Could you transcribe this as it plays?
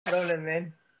problem,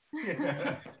 man.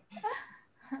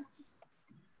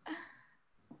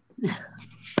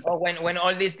 Oh, when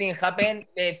all these things happen,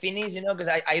 finish, you know,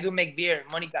 because I do make beer,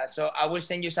 Monica. So I will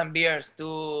send you some beers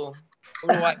to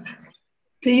Uruguay.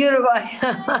 To Uruguay.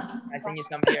 I send you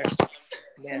some beer.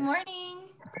 Good morning.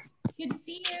 Good to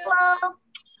see you. Hello.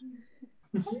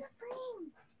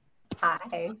 Hi.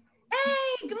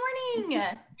 Hey, good morning.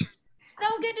 So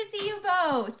good to see you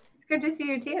both. It's good to see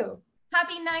you too.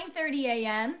 Happy 9:30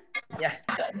 a.m. Yeah.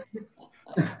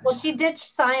 Well, she ditched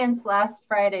science last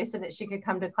Friday so that she could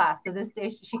come to class. So this day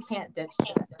she can't ditch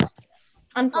it,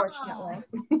 unfortunately.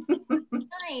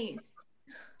 Nice.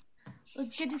 Well,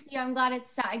 it's good to see you. I'm glad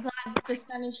the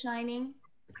sun is shining.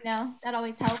 You know, that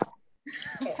always helps.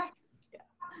 Yeah,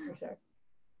 for sure.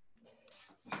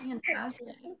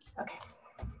 Fantastic.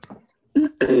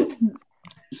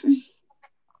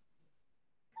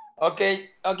 Okay.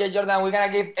 Okay, Jordan, we're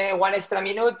gonna give 1 extra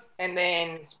minute and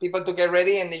then people to get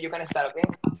ready and then you can start, okay?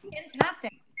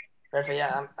 Fantastic. Perfect,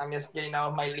 yeah, I'm just getting out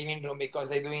of my living room because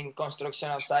they're doing construction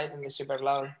outside and it's super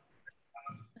loud.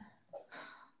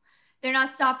 They're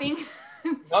not stopping?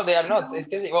 No, they are not. It's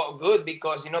well, good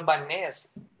because, you know, Barnes,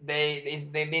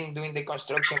 they've been doing the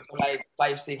construction for like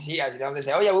 5-6 years, you know, they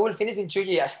say, oh yeah, we will finish in 2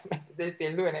 years. They're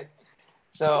still doing it.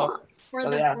 So For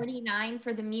the 49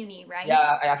 for the Muni, right?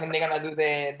 Yeah, I think they're gonna do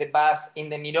the bus in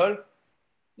the middle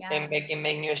and Yeah.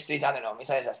 make new streets. I don't know, it's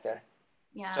a disaster.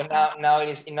 Yeah. So now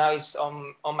it's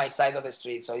on my side of the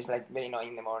street, so it's like very annoying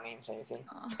in the mornings and everything.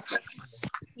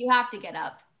 You have to get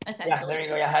up, essentially. Yeah, there you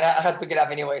go. Yeah, I had to get up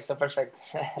anyway, so perfect.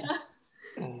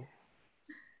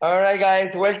 All right,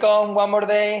 guys, welcome one more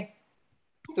day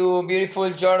to beautiful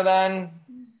Jordan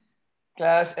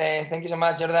class. Thank you so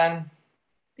much, Jordan.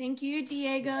 Thank you,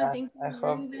 Diego. Yeah, Thank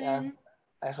you,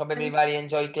 I I hope everybody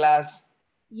enjoy class.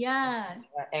 Yeah.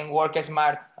 And work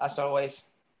smart as always.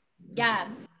 Yeah,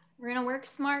 we're gonna work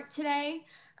smart today.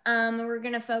 We're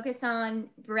gonna focus on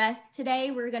breath today.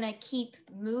 We're gonna keep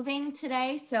moving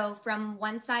today, so from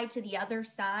one side to the other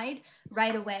side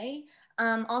right away.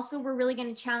 Also, we're really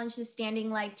gonna challenge the standing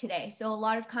leg today. So a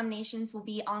lot of combinations will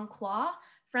be en croix,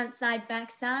 front side, back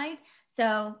side.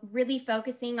 So really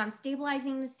focusing on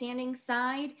stabilizing the standing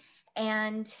side.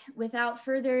 And without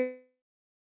further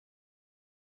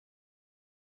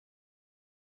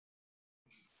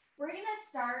we're going to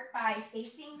start by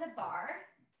facing the bar,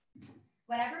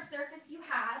 whatever surface you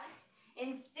have,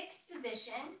 in 6th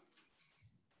position.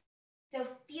 So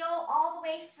feel all the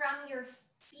way from your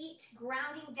feet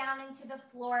grounding down into the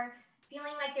floor,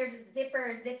 feeling like there's a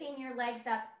zipper zipping your legs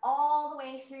up all the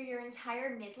way through your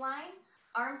entire midline.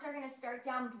 Arms are going to start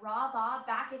down bra,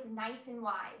 back is nice and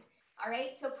wide. All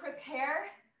right, so prepare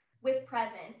with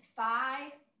presence.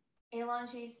 5,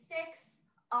 allongé 6,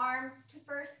 arms to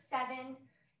first 7,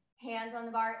 hands on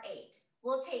the bar 8.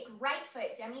 We'll take right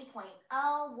foot, demi-point,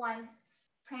 L1,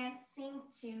 prancing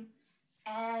 2,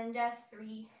 and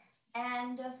 3,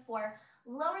 and 4.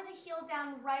 Lower the heel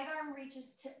down, right arm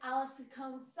reaches to Alice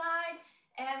Cone side,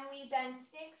 and we bend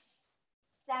 6,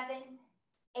 7,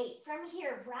 8. From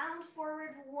here, round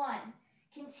forward 1.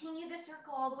 Continue the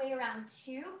circle all the way around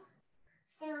 2,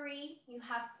 3. You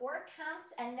have 4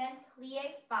 counts, and then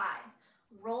plie 5.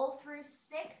 Roll through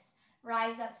 6,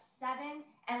 rise up 7,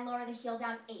 and lower the heel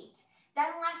down 8. Then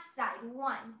left side,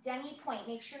 1, demi-point.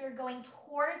 Make sure you're going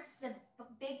towards the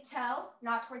big toe,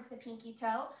 not towards the pinky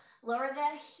toe. Lower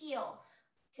the heel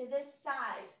to this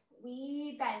side.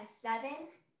 We bend 7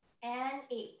 and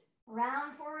 8.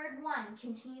 Round forward 1.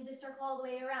 Continue the circle all the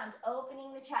way around,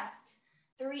 opening the chest.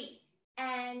 3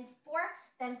 and 4.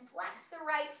 Then flex the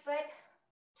right foot.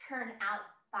 Turn out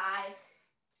 5,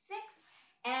 6,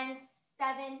 and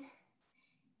 7,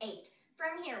 8.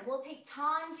 From here, we'll take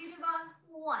tendu devant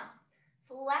 1,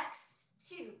 flex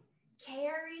 2,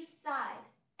 carry side,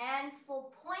 and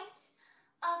full point,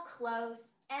 a close,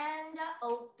 and a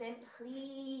open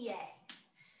plie.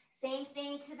 Same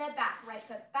thing to the back, right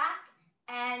foot back,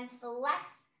 and flex,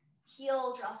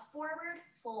 heel draws forward,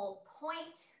 full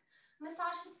point,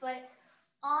 massage the foot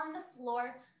on the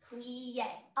floor, plie.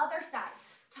 Other side,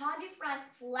 tendu front,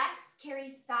 flex, carry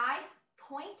side,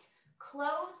 point,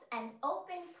 close, and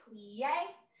open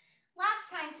plie.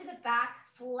 Last time to the back,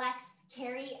 flex,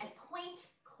 carry, and point,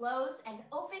 close, and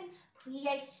open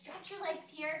plie. Stretch your legs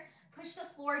here, push the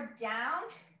floor down,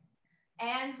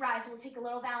 and rise. We'll take a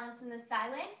little balance in the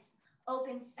silence.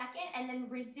 Open second, and then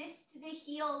resist the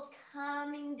heels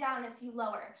coming down as you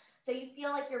lower. So you feel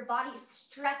like your body is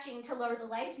stretching to lower the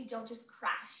legs. We don't just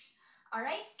crash. All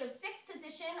right, so 6th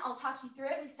position, I'll talk you through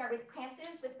it. We start with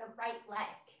prances with the right leg.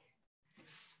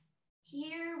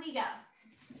 Here we go.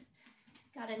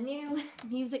 Got a new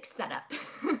music setup.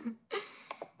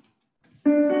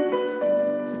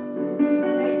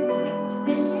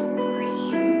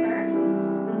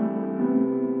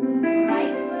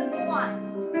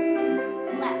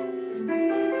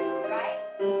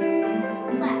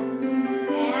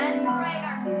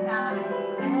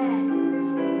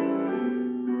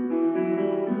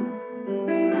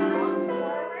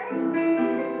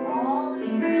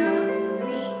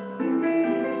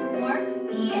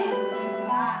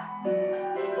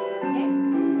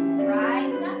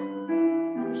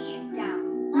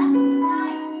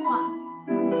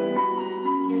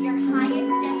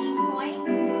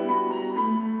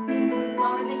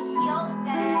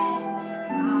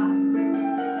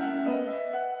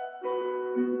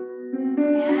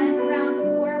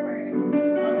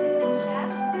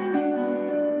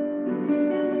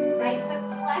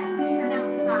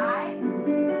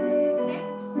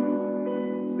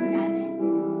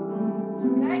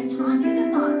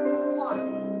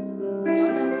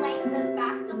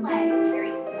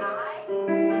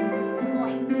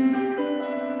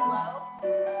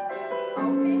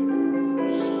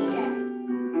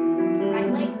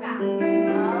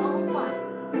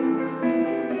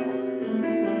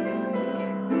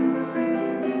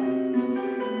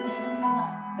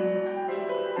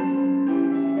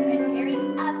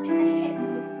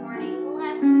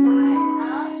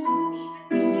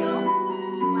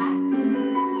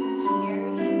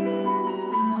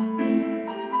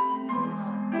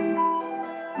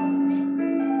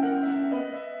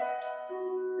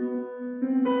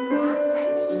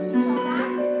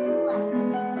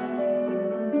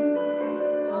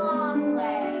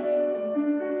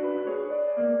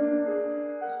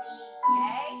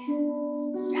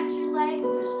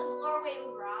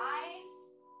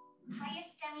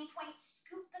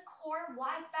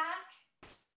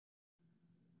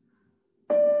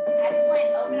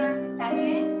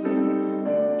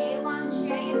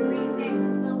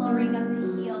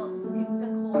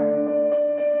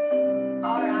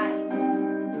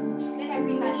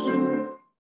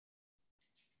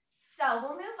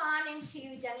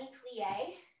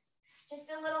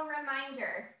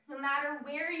 matter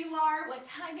where you are, what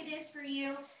time it is for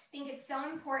you, I think it's so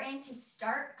important to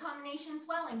start combinations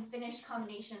well and finish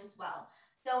combinations well.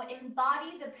 So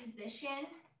embody the position.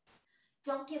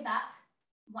 Don't give up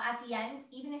at the end,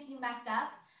 even if you mess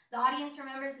up. The audience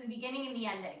remembers the beginning and the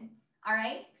ending. All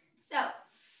right? So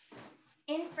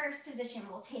in first position,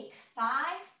 we'll take 5,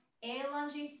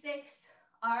 allongé 6,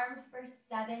 arm for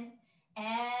 7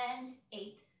 and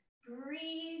 8.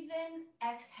 Breathe in,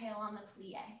 exhale on the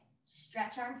plie.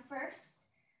 Stretch arm first,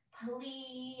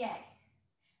 plie,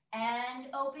 and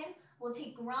open. We'll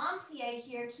take grand plie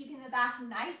here, keeping the back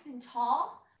nice and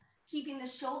tall, keeping the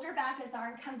shoulder back as the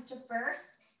arm comes to first,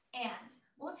 and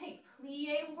we'll take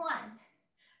plie 1,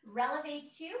 releve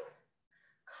 2,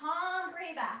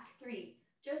 cambre back 3,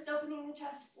 just opening the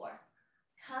chest floor.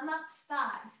 Come up 5,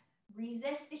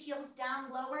 resist the heels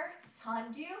down lower,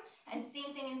 tendu, and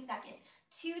same thing in second.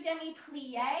 2 demi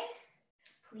plie,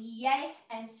 plie,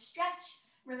 and stretch.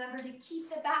 Remember to keep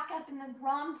the back up in the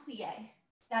grand plie.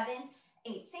 7,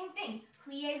 8, same thing.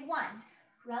 Plie 1,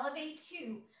 releve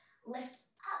 2, lift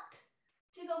up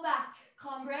to go back.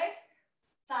 Cambre,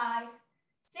 5,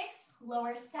 6,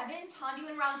 lower 7, tendu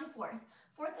and round to fourth.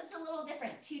 Fourth is a little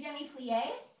different. 2 demi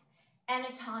plies and a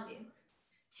tendu.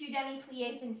 2 demi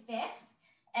plies in fifth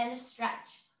and a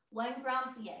stretch. 1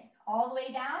 grand plie. All the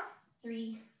way down.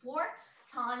 3, 4,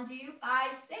 tendu,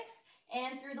 5, 6,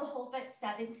 and through the whole foot,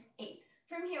 7, 8.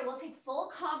 From here, we'll take full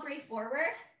cambre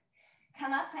forward.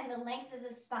 Come up and the length of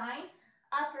the spine.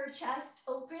 Upper chest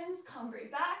opens, cambre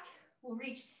back. We'll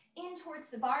reach in towards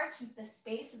the bar, keep the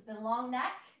space of the long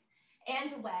neck,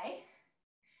 and away.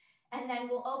 And then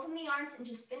we'll open the arms and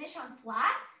just finish on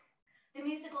flat. The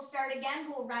music will start again.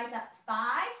 We'll rise up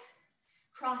 5,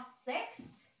 cross 6,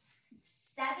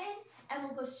 7, and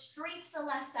we'll go straight to the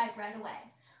left side right away.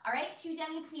 All right, 2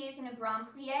 demi plies and a grand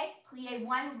plie. Plie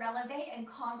 1, releve, and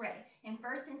cambre. In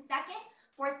first and second.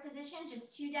 Fourth position,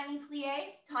 just 2 demi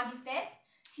plies, tendu fifth.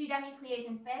 2 demi plies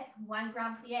in fifth. 1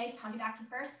 grand plie, tendu back to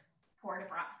first. Port de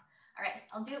bras. All right,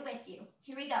 I'll do it with you.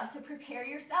 Here we go. So prepare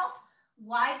yourself.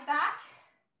 Wide back,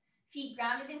 feet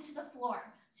grounded into the floor.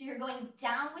 So you're going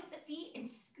down with the feet and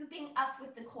scooping up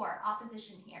with the core.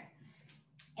 Opposition here.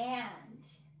 And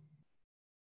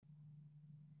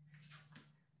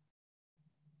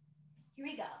here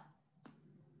we go.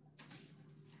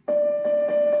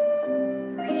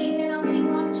 Breathe in on the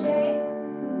allongé.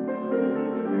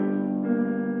 First.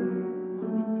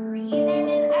 Breathe in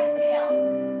and exhale.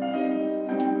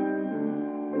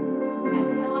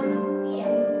 Exhale on the plie.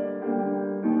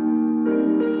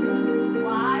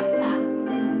 Wide back.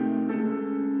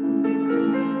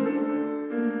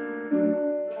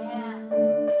 And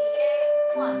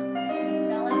plie 1.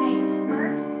 Releve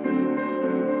first.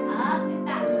 Up and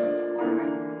back, heels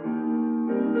forward.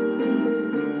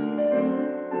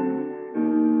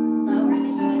 Lower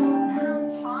the heel down,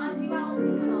 tendu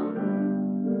Allison comb.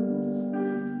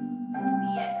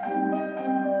 Plie.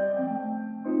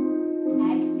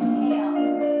 Exhale.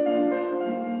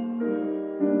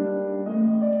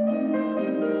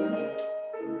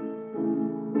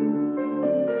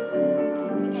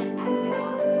 And again, exhale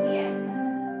on the plie.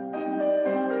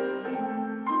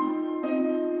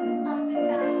 Up and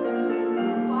back,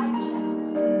 wide chest.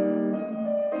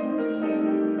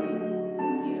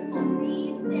 Beautiful.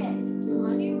 Resist.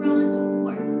 Tendu round to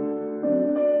fourth.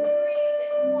 Breathe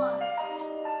in 1.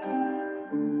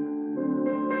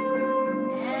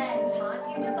 And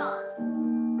tendu devant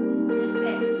to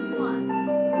fifth. 1.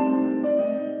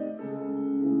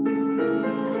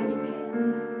 Exhale.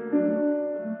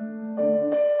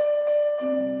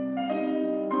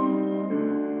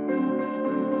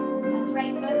 That's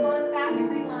right. Good long back,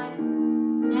 everyone.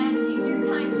 And take your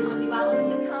time. Tendu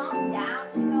Allison comb down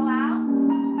to go out.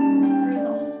 Through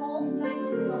the whole foot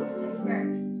to close to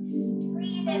first.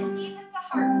 Breathe in deep at the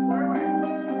heart, forward.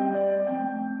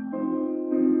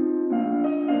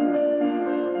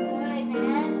 Good,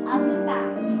 and up and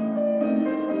back.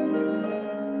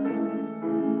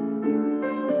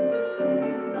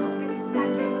 Open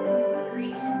second,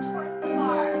 reaching towards the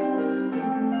bar.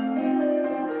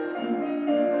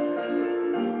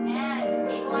 And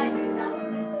stabilize yourself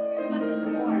with the scoop of the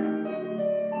core.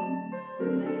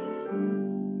 Ready?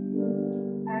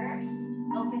 First,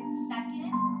 open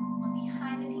second, look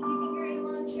behind the pinky finger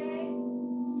allongé,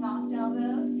 soft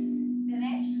elbows,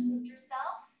 finish, lift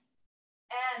yourself,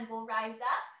 and we'll rise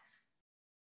up,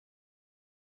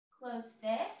 close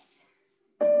fifth,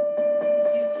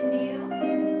 soutenu,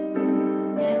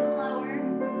 and lower,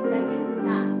 second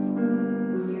side.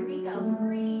 Here we go,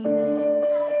 breathe in,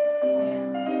 exhale.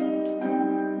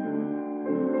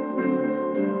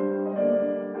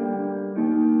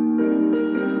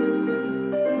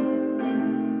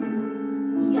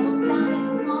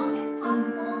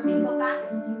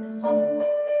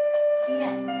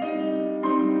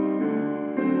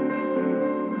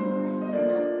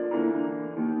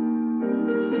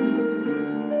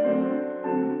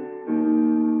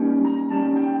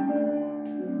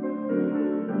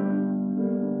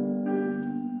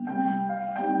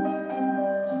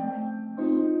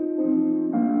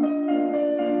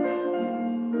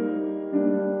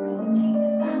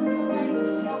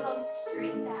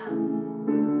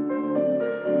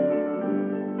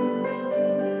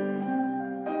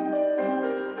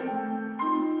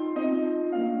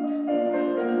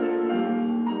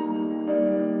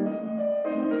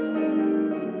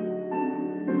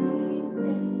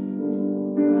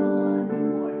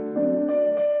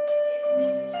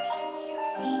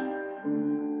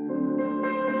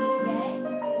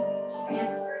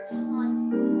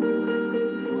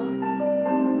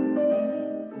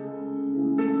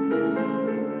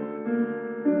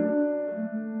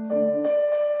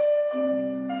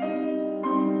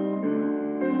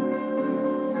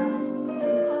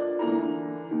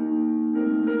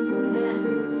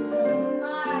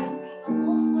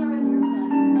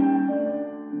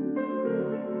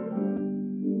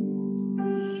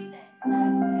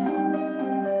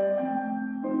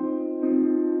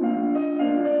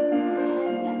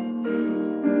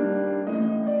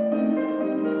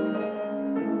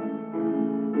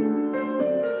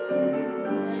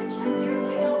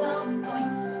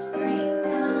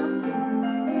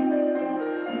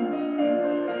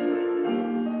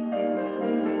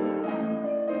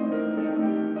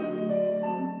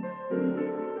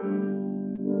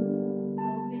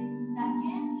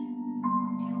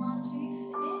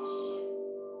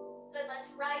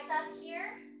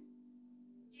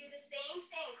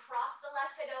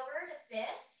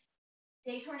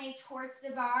 tourne towards the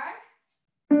bar.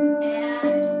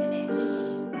 And finish.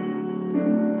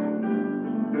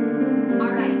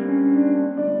 All right.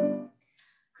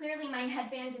 Clearly my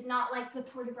headband did not like the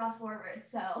port de bras forward,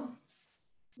 so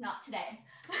not today.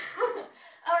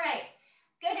 All right.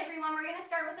 Good, everyone. We're going to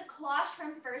start with a cloche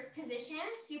from first position.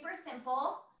 Super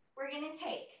simple. We're going to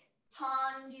take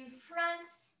tendu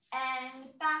front and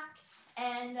back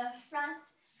and the front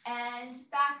and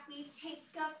back. We take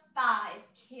a 5.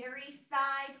 Carry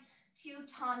side to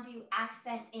tendu,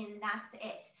 accent in. That's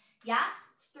it. Yeah?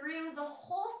 Through the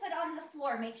whole foot on the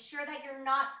floor. Make sure that you're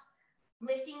not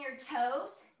lifting your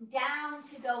toes down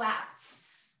to go out.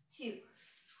 2,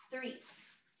 3,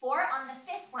 4 on the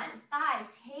 5th one. 5,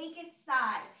 take it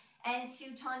side and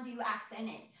 2 tendu, accent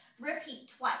in.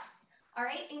 Repeat twice. All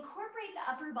right, incorporate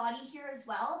the upper body here as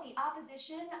well. The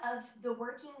opposition of the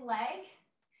working leg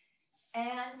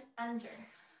and under.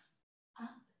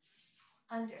 Up,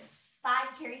 under.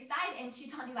 5, carry side and 2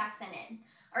 tendu, accent in.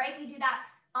 All right, we do that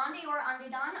ande or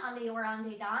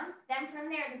ande dan. Then from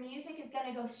there, the music is going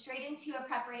to go straight into a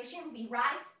preparation. We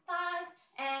rise 5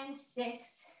 and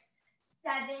 6,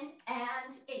 7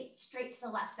 and 8, straight to the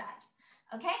left side.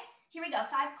 Okay, here we go.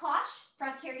 5 cloche,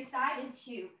 front carry side and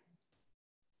 2.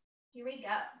 Here we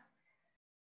go.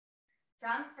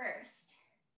 From first.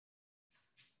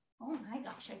 Oh my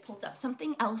gosh, I pulled up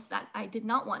something else that I did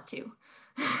not want to.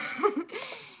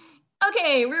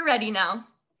 Okay, we're ready now.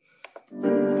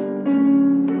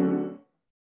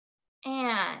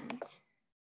 And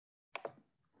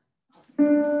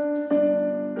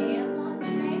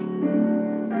launche,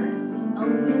 first,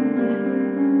 open,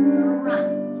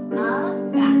 front, up,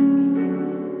 back,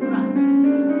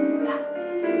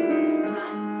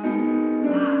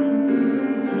 side,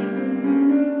 2.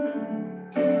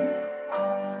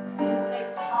 Okay,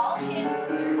 tall hips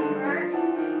through first,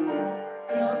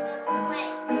 build the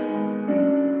length.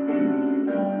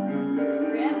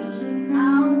 Repeat,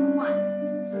 1.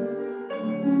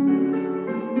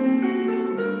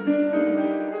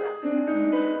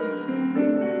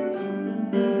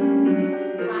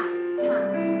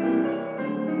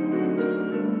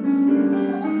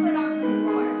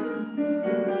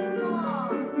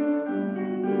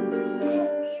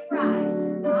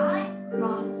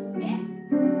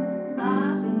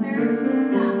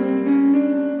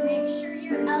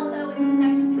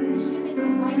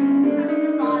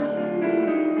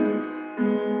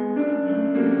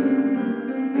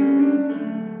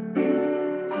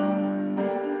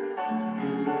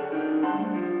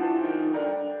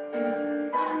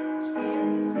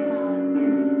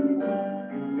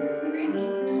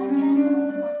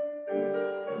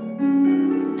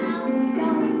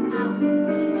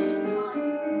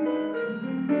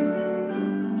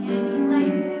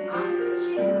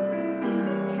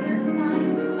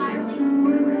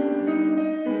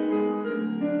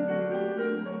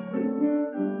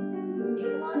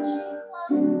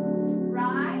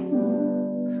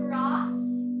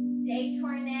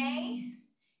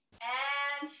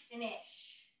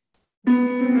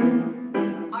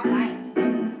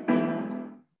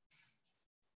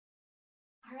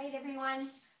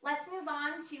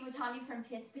 From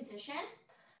 5th position.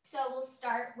 So we'll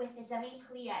start with a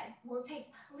demi-plie. We'll take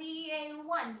plie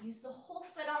 1, use the whole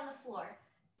foot on the floor.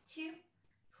 2,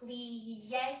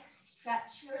 plie,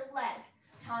 stretch your leg,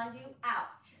 tendu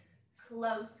out,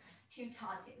 close to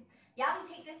tendu. Yeah, we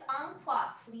take this en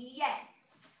croix, plie,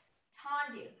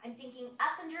 tendu. I'm thinking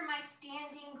up under my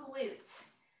standing glute,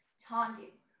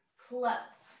 tendu,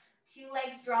 close. 2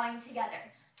 legs drawing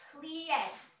together, plie,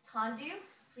 tendu,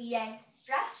 plie,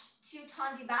 stretch, 2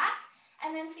 tendu back.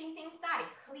 And then same thing side,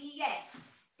 plie,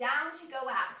 down to go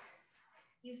out.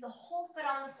 Use the whole foot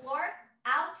on the floor,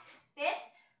 out, 5th,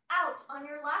 out. On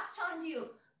your last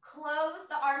tendu, close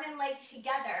the arm and leg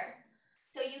together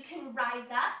so you can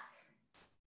rise up.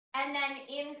 And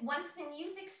then once the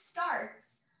music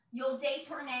starts, you'll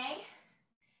détourner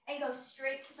and go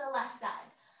straight to the left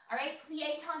side. All right,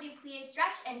 plie, tendu, plie,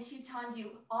 stretch, and 2 tendu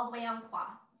all the way en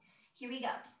croix. Here we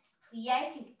go.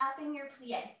 Plie, think up in your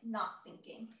plie, not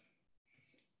sinking.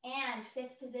 And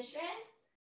 5th position.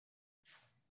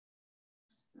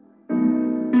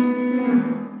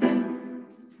 Oops.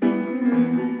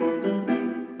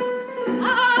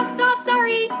 Stop,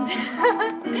 sorry.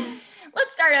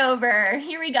 Let's start over.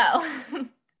 Here we go.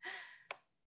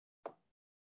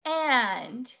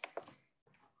 And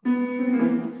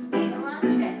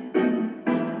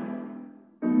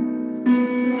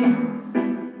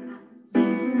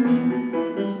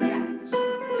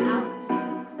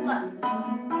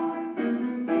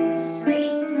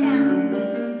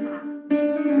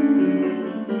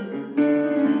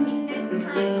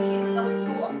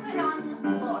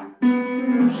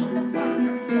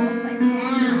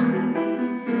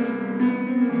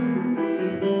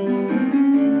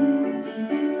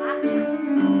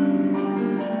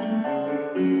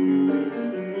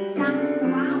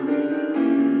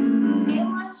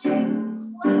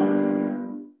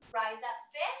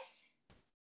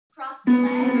cross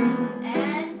leg,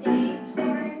 and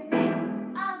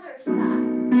détourné, other side.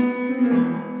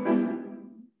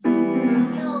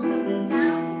 Heel goes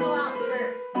down to go out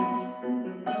first.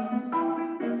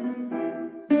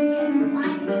 Yes,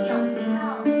 find the heel,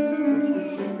 out, in.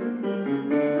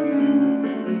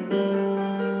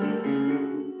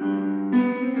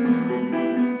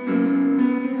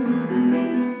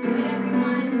 Good,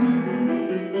 everyone.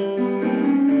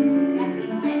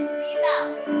 Excellent, breathe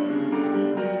out.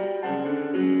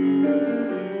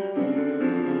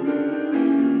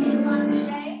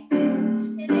 Allongé,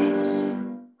 finish,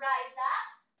 rise up,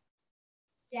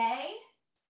 stay,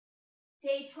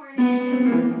 détourné,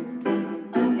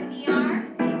 open the arm,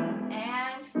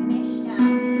 and finish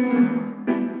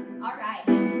down. All right.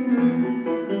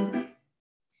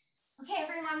 Okay,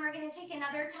 everyone, we're going to take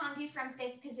another tendu from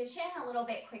fifth position, a little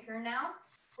bit quicker now.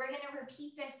 We're going to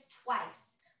repeat this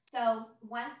twice. So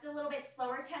once a little bit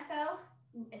slower tempo,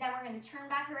 then we're going to turn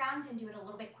back around and do it a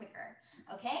little bit quicker.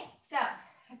 Okay, so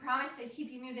I promise to keep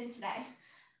you moving today.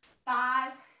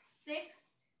 5, 6,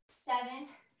 7,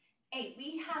 8.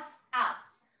 We have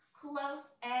out,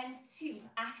 close, and 2.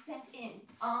 Accent in,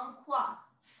 en croix.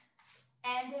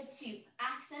 And a 2.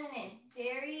 Accent in,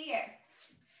 derrière.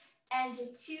 And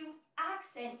a 2.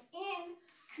 Accent in,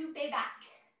 coupe back.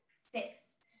 6,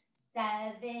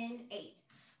 7, 8.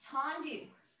 Tendu.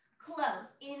 Close.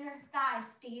 Inner thigh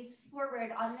stays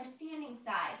forward on the standing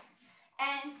side.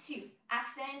 And 2.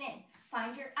 Accent in.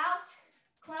 Find your out.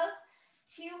 Close.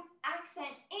 2.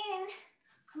 Accent in.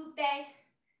 Coupe.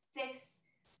 6,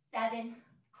 7.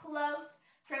 Close.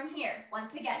 From here,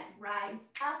 once again, rise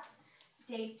up.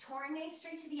 Détourné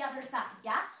straight to the other side.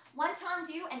 Yeah? 1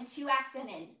 tendu and 2 accent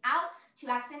in. Out. 2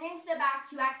 accent into the back.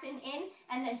 2 accent in.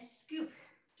 And then scoop.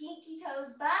 Pinky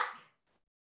toes back.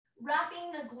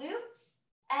 Wrapping the glutes.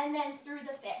 And then through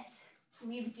the fifth,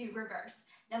 we do reverse.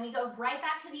 Then we go right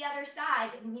back to the other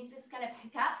side. And music's going to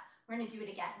pick up. We're going to do it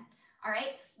again. All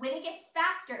right? When it gets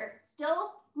faster,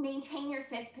 still maintain your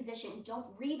fifth position. Don't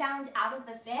rebound out of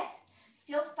the fifth.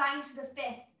 Still find the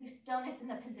fifth, the stillness in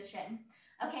the position.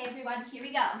 Okay, everyone, here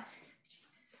we go.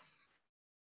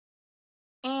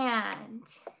 And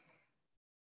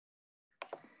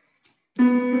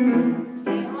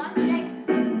allongé.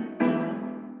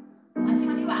 1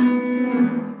 tendu out.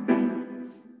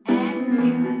 And 2.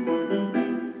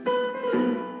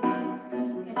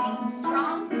 Good thing,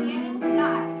 strong standing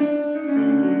side.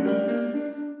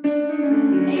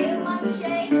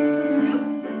 Allongé, scoop.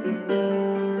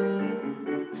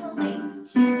 Place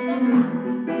to the back.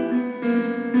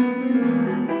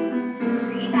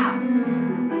 Breathe out.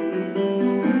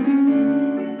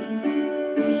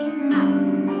 Breathe out.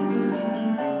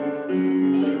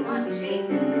 Allongé,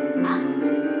 scoop up.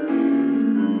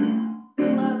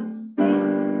 Close.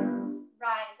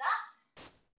 Rise up.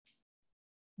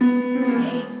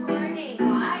 Détourné,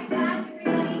 wide back,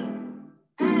 everybody.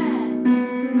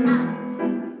 And out.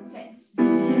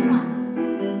 15. 1.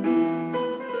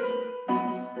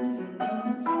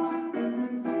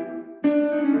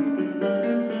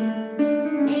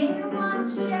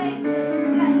 Allongé, so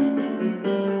you're ready.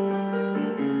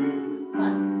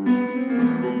 Close.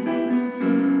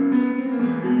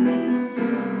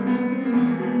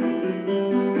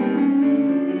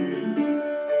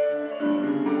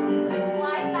 Good,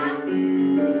 wide back.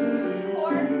 Scoot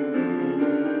core. And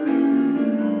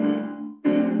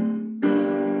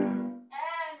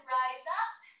rise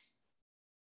up.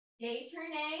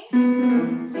 Détourné.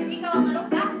 Here we go, a little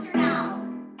faster now.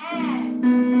 And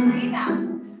breathe out.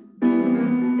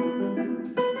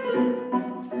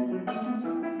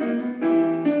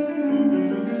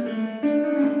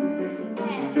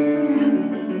 And scoop.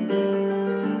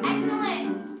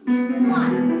 Excellent. 1.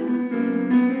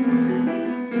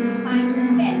 Find your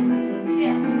fifth.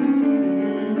 Still.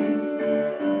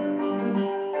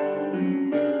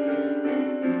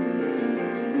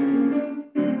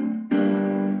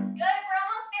 Good, we're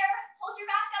almost there. Hold your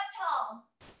back up tall.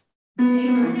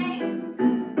 Détourné.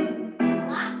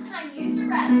 Last time, use your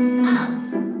breath. Out.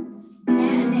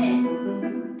 And in.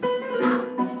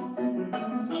 Out.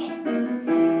 In.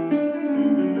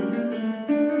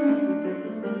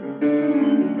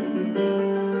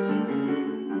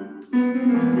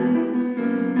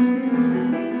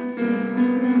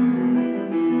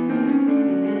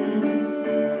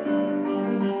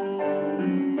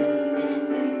 And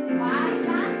scoop wide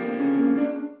back.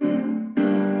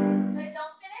 Good,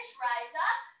 don't finish. Rise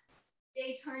up.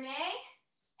 Détourné.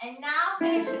 And now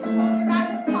finish and hold your back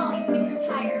up tall even if you're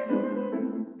tired.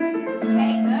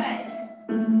 Okay, good.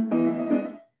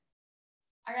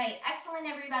 All right, excellent,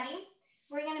 everybody.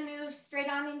 We're going to move straight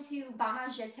on into Bama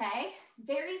Jeté.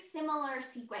 Very similar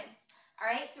sequence. All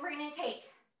right, so we're gonna take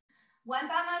one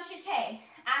bama jeté,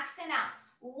 accent out,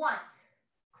 one,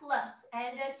 close,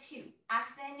 and a two,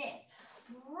 accent in,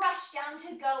 rush down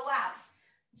to go out,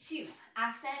 two,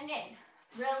 accent in,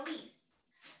 release.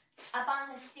 Up on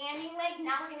the standing leg,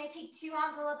 now we're gonna take two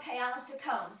envelope à la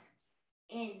seconde,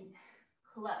 in,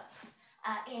 close,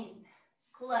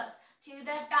 to the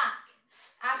back,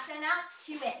 accent out,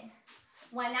 two in,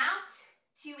 one out,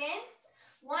 two in,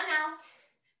 one out,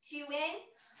 two in,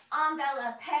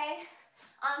 envelope,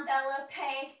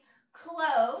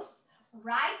 close,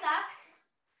 rise up,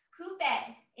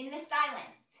 coupe, in the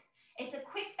silence. It's a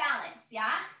quick balance,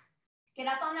 yeah? Get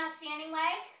up on that standing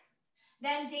leg,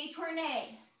 then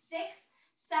détourné, 6,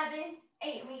 7,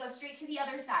 8, and we go straight to the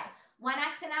other side. One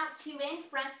accent out, two in,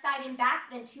 front, side, and back,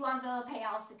 then two envelope à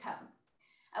la seconde.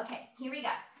 Okay, here we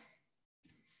go.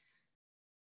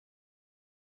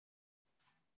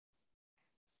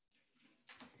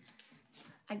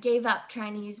 I gave up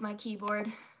trying to use my keyboard.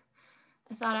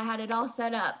 I thought I had it all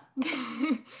set up,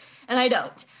 and I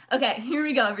don't. Okay, here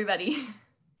we go, everybody.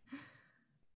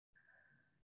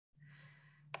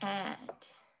 And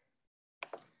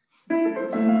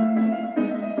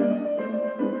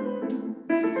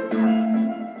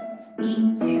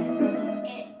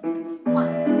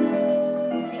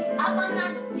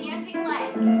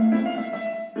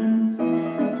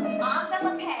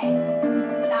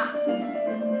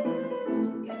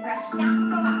down to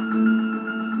go out.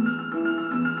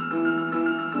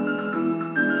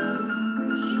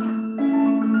 Breathe out.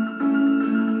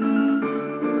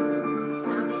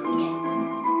 Sound in,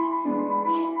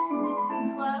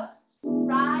 close,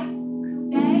 rise,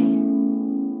 coupe.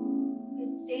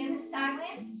 Good, stay in the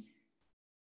silence.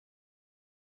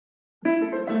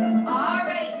 All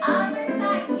right, other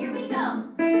side, here we go.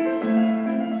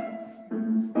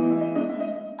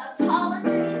 Up tall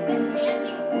underneath the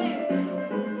standing glute.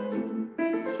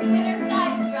 Two inner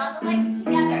thighs, draw the legs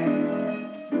together.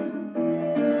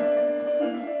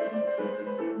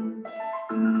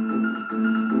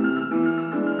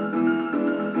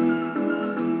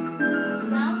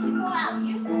 Down to go out,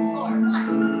 use the floor, one.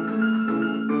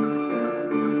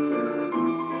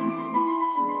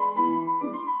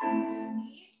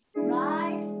 Squeeze,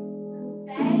 rise,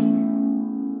 coupe.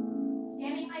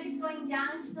 Standing leg is going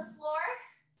down to the floor.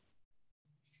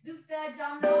 Scoop the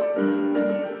abdominals.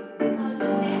 Close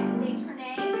spin,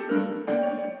 détourné,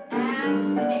 and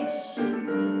finish.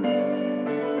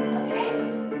 Okay?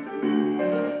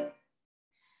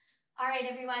 All right,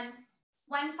 everyone.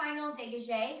 One final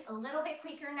dégagé, a little bit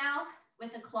quicker now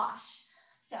with a cloche.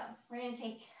 So we're going to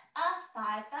take a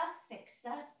 5, a 6,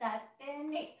 a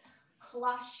 7, 8.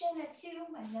 Cloche and a 2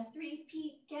 and a 3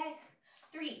 piqué.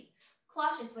 3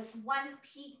 cloches with 1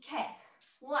 piqué.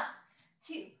 1,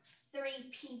 2,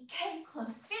 3 piqué.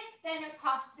 Close fit, then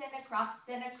across and across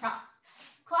and across.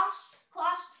 Cloche,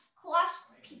 cloche, cloche,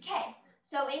 piqué.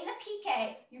 So in the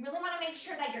piqué, you really want to make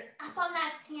sure that you're up on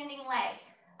that standing leg,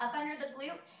 up under the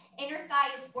glute, inner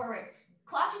thigh is forward.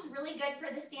 Cloche is really good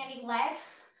for the standing leg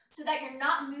so that you're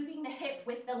not moving the hip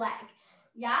with the leg.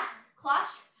 Yeah?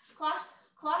 Cloche, cloche,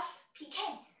 cloche,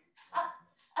 piqué. Up,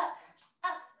 up,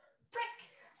 up, prick,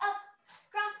 up,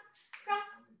 cross, cross,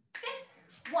 fit.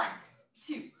 1,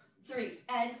 2, 3,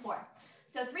 and 4.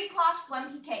 So 3 cloche,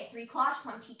 1 piqué, 3 cloche,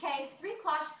 1 piqué, 3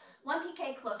 cloche, 1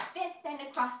 piqué, close fit, then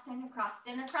across and across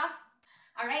and across.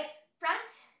 All right,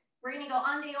 front, we're gonna go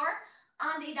en dehors,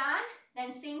 en dedans,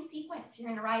 then same sequence. You're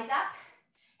gonna rise up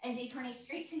and détourner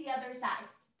straight to the other side.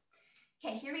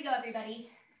 Okay, here we go, everybody.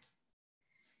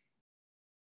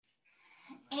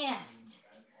 And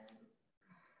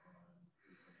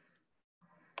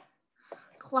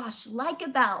cloche like a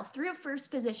bell through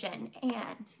first position,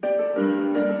 and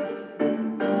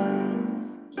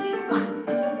E1,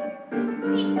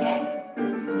 piqué.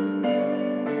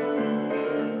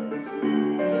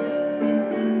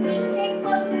 Piqué,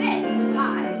 close fit,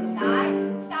 side, side,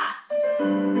 side.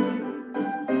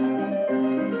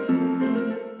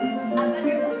 Up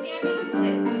under the standing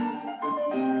glute.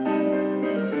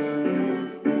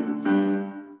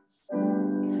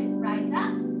 Good, rise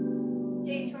up,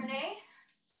 détourné,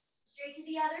 straight to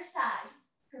the other side.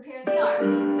 Prepare the arm.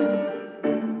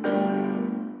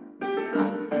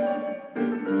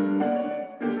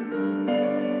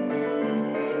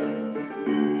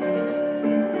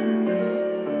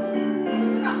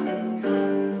 Cross,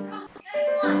 cross, cross. Good,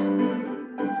 1.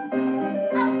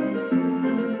 Up,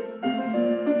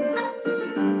 up,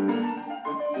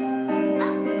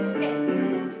 up, fit.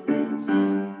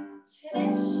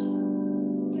 Finish.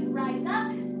 Good, rise up,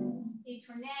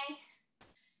 détourné,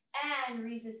 and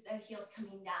resist the heels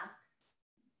coming down.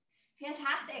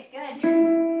 Fantastic, good.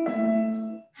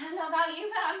 I don't know about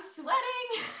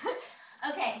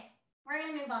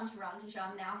jambe to rond de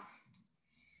jambe now.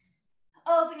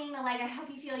 Opening the leg. I hope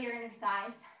you feel your inner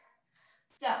thighs.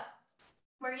 So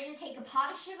we're going to take a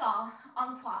pas de cheval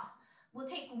en trois. We'll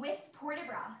take with port de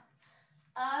bras.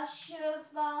 A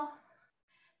cheval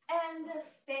and a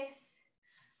fifth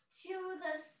to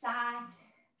the side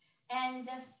and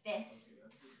a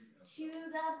fifth to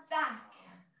the back.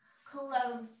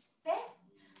 Close fifth.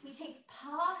 We take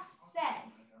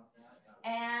passe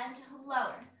and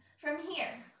lower. From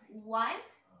here, 1,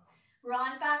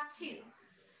 rond back 2,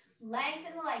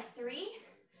 lengthen the leg 3,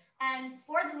 and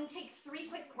 4. Then we take 3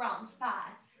 quick ronds, 5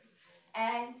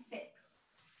 and 6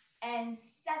 and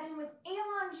 7 with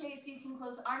allongé so you can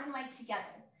close arm and leg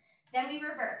together. Then we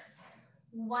reverse.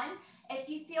 1, if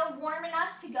you feel warm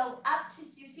enough to go up to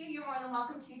Susu, you're more than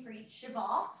welcome to for each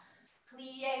cheval.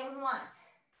 Plie 1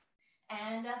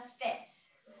 and a fifth.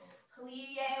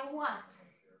 Plie 1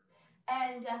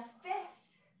 and a fifth.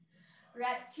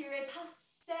 Retire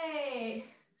passe.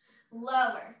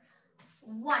 Lower.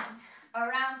 1,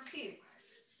 around 2,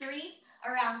 3,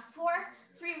 around 4,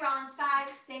 3 rounds, 5,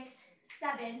 6,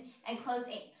 7, and close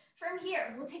 8. From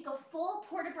here, we'll take a full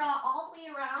port de bras all the way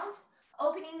around,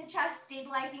 opening the chest,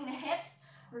 stabilizing the hips,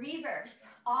 reverse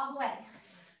all the way.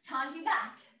 Tendu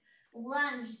back.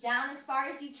 Lunge down as far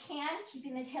as you can,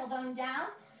 keeping the tailbone down.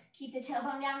 Keep the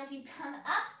tailbone down as you come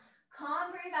up.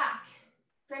 Cambre back.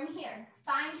 From here,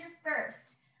 find your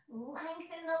first.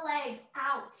 Lengthen the leg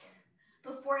out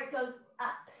before it goes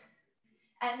up.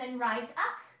 And then rise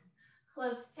up.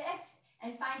 Close fifth.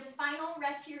 And find the final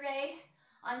retire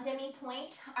on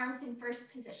demi-point. Arms in first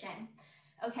position.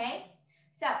 Okay?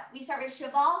 So we start with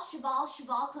cheval, cheval,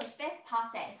 cheval, close fifth,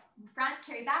 passe. Front,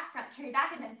 carry back,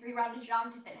 and then 3 round de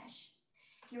jambe to finish.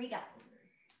 Here we go.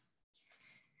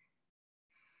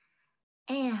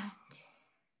 And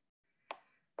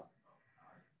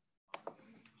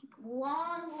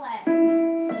long leg.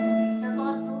 Circle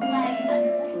up the leg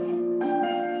under the hip.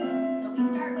 So we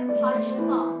start with pas de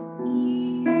cheval.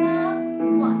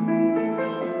 1,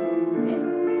 5,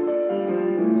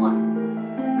 1.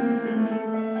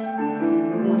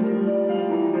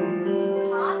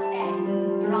 Passe.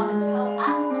 Draw the toe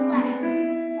up the leg.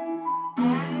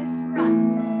 And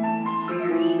front.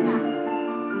 Carry back.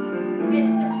 Good.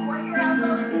 Support your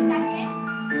elbow in second.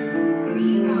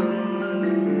 3 rounds.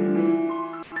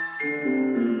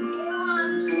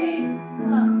 Elongate.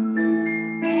 Close.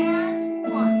 And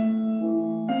 1.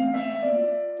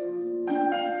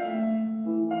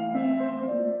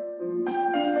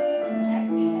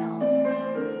 Exhale.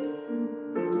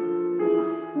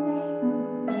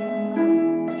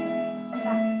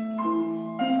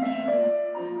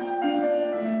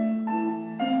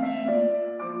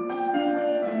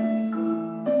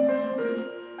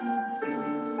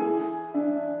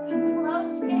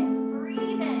 Close fifth.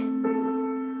 Breathe in.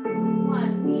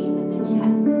 1. Breathe with the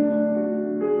chest.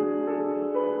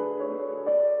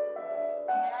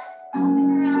 And up and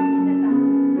around to the back.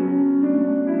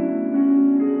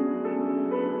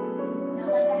 Now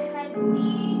let the head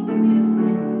lead the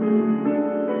movement.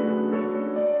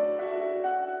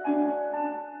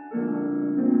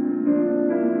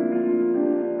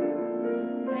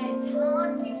 Good.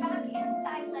 Tendu back,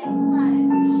 inside leg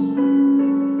lunge.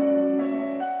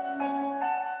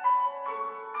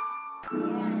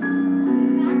 And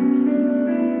back.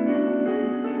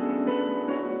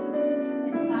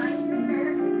 Good. Find your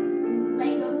first.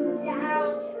 Leg goes down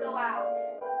to go out.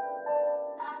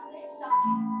 Up the hip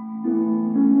socket.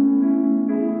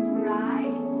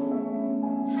 Rise.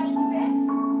 Tight fifth.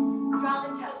 Draw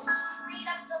the toe straight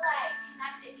up the leg.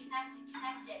 Connect it, connect it,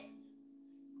 connect it.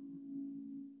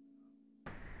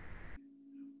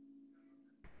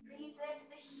 Resist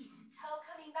the toe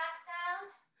coming back down.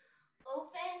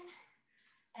 Open.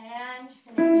 And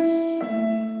finish.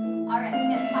 All right,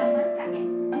 good. Pause 1 second.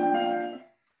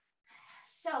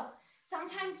 So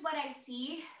sometimes what I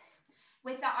see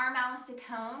with the arm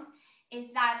Alicicone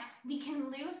is that we can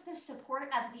lose the support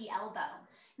of the elbow.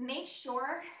 Make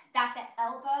sure that the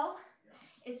elbow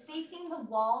is facing the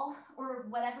wall or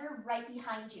whatever right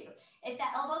behind you. If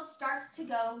the elbow starts to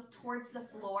go towards the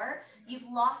floor, you've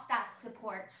lost that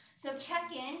support. So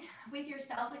check in with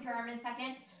yourself with your arm in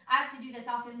second. I have to do this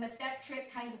often, but that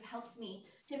trick kind of helps me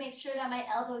to make sure that my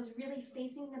elbow is really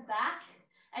facing the back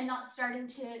and not starting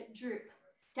to droop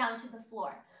down to the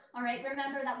floor. All right,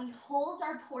 remember that we hold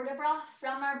our port de bras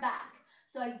from our back.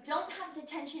 So I don't have the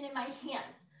tension in my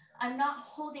hands. I'm not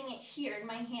holding it here in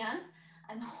my hands.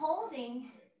 I'm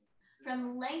holding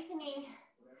from lengthening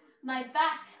my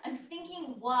back. I'm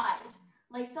thinking wide,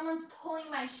 like someone's pulling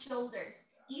my shoulders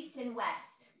east and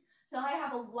west. So I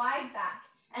have a wide back,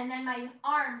 and then my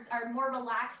arms are more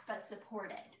relaxed but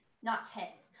supported, not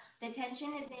tense. The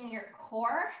tension is in your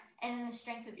core and in the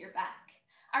strength of your back.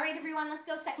 All right, everyone, let's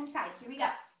go second side. Here we go.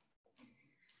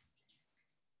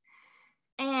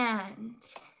 And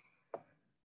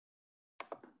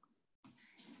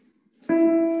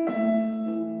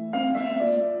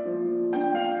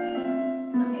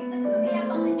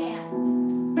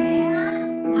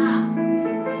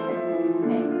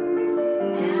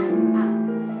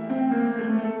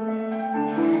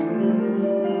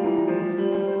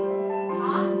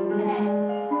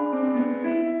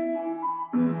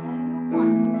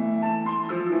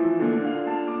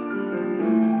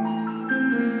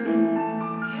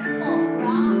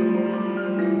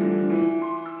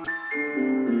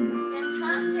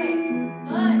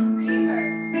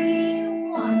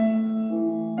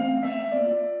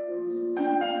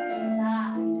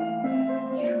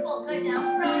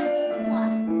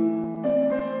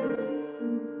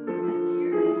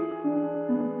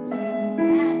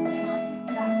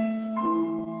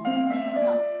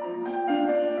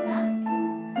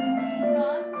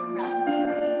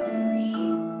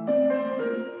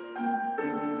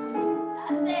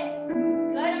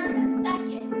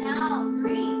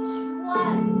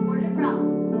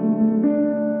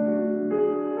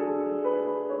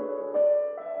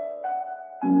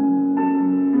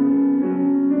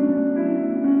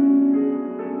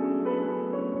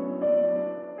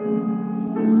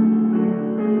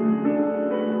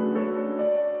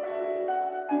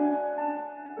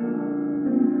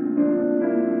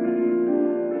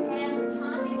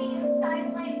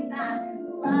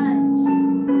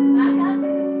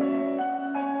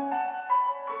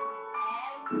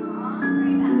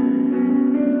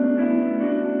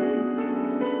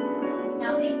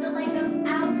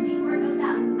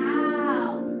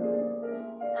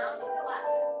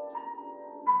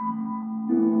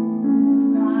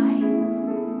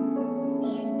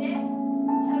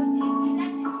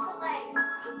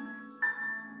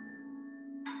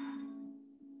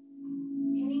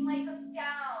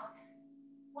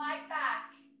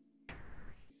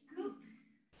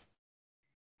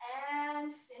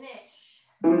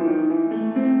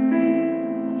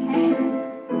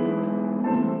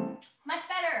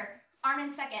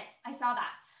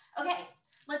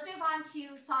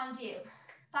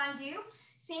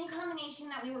same combination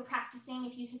that we were practicing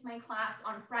if you took my class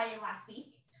on Friday last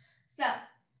week. So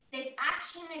this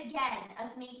action again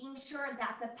of making sure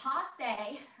that the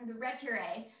passe or the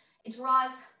retiré, it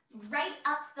draws right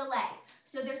up the leg.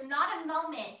 So there's not a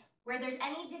moment where there's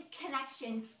any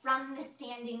disconnection from the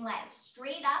standing leg,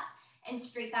 straight up and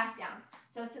straight back down.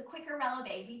 So it's a quicker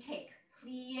releve. We take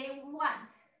plie 1,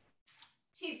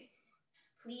 2,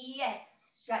 plie,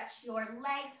 stretch your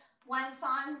leg, 1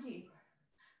 fendu,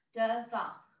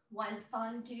 devant, 1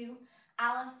 fendu,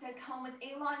 à la seconde with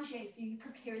allongé, so you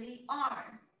prepare the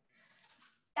arm.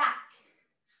 Back,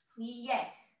 plie,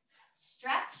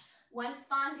 stretch, 1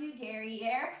 fendu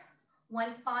derrière,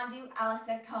 1 fendu à la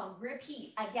seconde.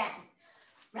 Repeat again.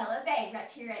 Releve,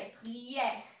 retiré,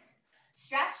 plie,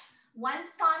 stretch, 1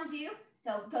 fendu,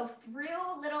 so go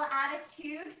through little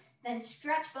attitude, then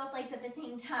stretch both legs at the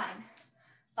same time.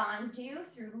 Fendu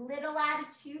through little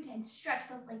attitude and stretch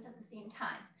both legs at the same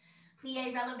time.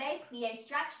 Plie, releve, plie,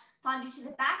 stretch, fendu to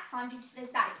the back, fendu to the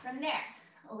side. From there,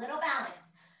 a little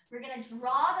balance. We're going to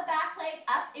draw the back leg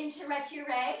up into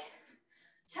retiré.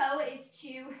 Toe is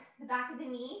to the back of the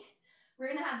knee. We're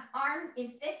going to have arm in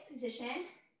 5th position.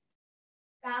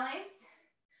 Balance.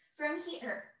 From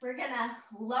here, we're going to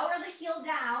lower the heel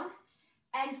down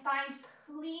and find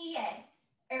plie,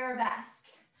 arabesque.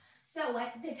 So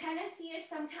what the tendency is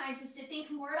sometimes is to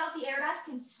think more about the arabesque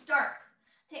and start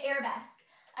to arabesque.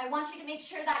 I want you to make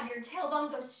sure that your tailbone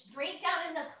goes straight down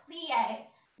in the plie,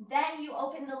 then you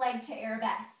open the leg to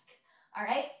arabesque. All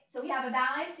right, so we have a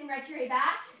balance in retiré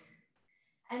back,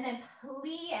 and then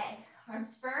plie,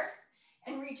 arms first,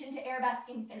 and reach into arabesque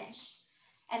and finish.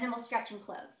 And then we'll stretch and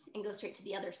close and go straight to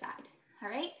the other side. All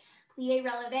right, plie,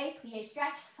 releve, plie,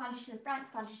 stretch, fendu to the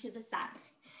front, fendu to the side.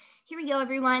 Here we go,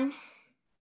 everyone.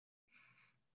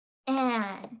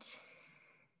 And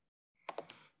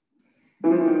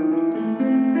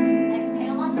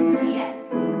exhale on the plie.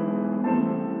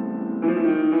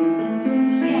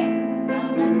 Plie,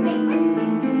 releve,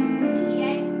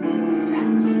 plie,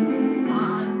 stretch, fendu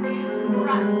front,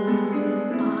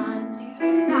 fendu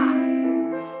side.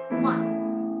 1.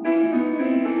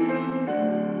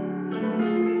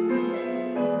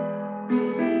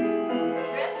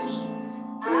 Repeat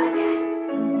again.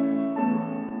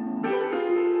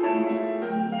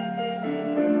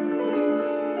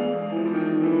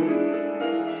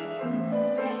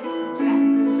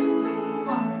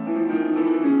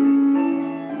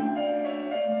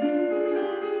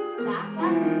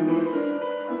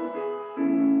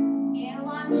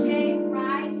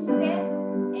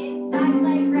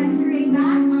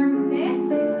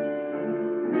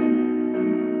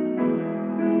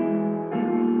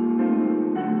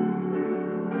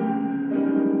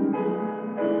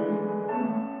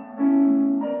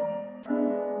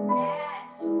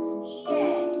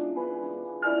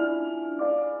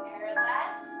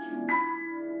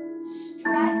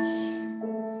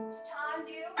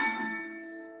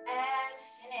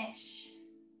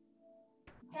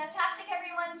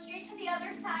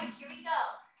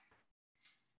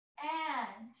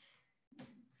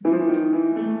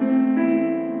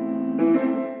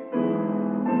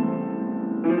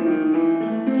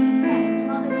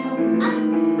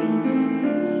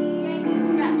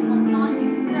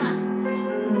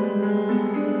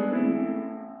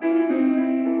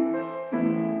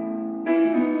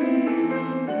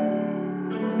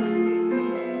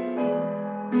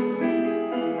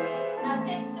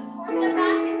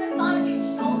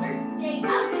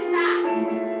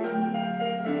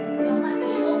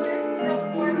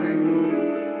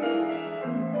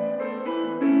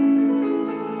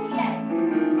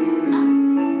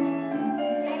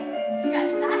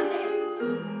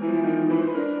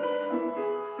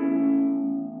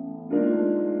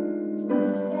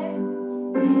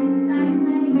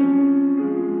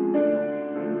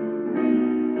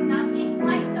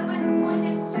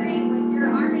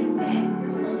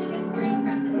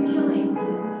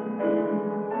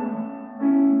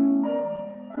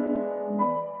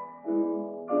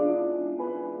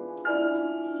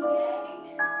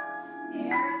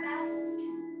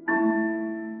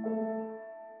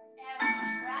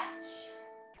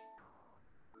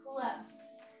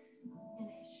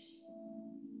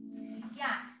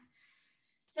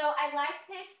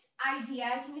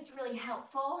 I think it's really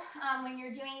helpful when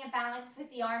you're doing a balance with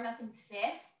the arm up in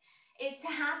fifth, is to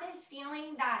have this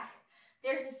feeling that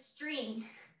there's a string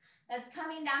that's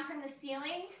coming down from the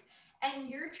ceiling and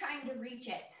you're trying to reach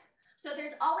it. So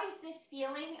there's always this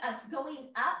feeling of going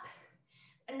up,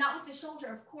 and not with the shoulder,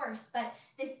 of course, but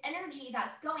this energy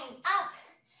that's going up,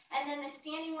 and then the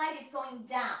standing leg is going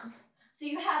down. So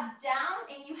you have down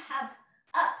and you have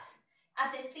up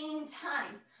at the same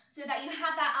time, so that you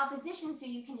have that opposition so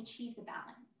you can achieve the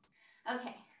balance.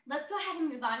 Okay, let's go ahead and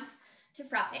move on to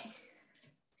frappe.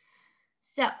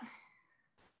 So,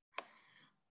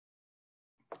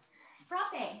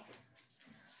 frappe,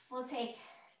 we'll take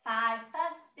 5,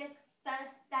 6,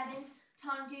 7,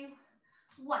 tendu,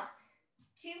 1,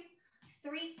 2,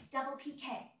 3, double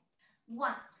piqué,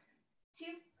 1, 2,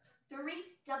 3,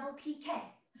 double piqué,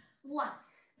 1,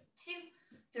 2,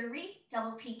 3,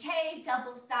 double piqué,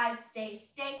 double side, stay,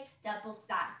 stay, double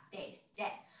side, stay,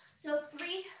 stay. So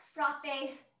 3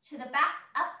 frappe to the back,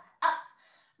 up, up,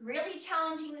 really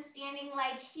challenging the standing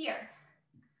leg here.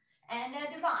 And a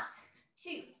devant,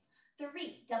 2,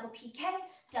 3, double piqué,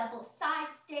 double side,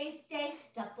 stay, stay,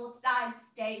 double side,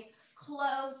 stay,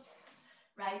 close,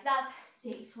 rise up,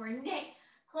 détourné,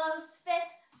 close,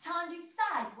 fifth, tendu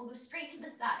side. We'll go straight to the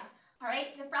side. All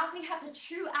right, the frappe has a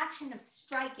true action of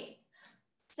striking.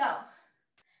 So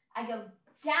I go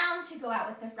down to go out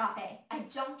with the frappe. I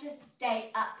don't just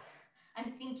stay up.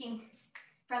 I'm thinking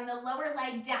from the lower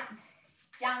leg down,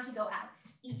 down to go out.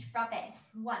 Each frappe,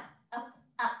 1, up,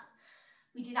 up.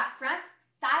 We do that front,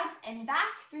 side, and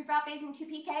back. 3 frappes and 2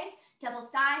 piqués, double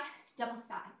side, double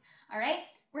side. All right,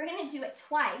 we're gonna do it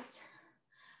twice.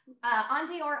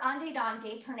 Ande or ande don,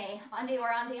 détourné, ande or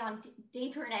ande on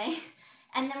détourné,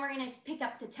 and then we're gonna pick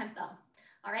up the tempo.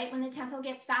 All right, when the tempo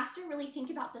gets faster, really think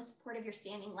about the support of your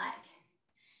standing leg.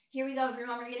 Here we go,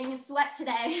 everyone, we're getting a sweat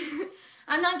today.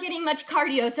 I'm not getting much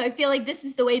cardio, so I feel like this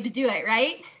is the way to do it,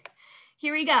 right?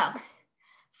 Here we go.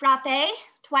 Frappe,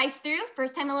 twice through,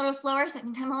 first time a little slower,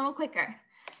 second time a little quicker.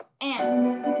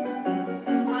 And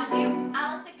tendu,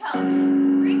 Alice the coach,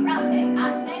 3 frappe,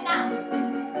 I say now.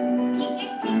 Pique,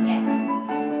 pique.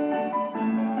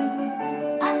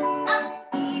 Up, up,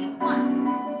 you 1.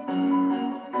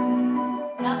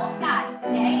 Double side,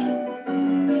 stay,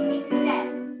 pique, stay.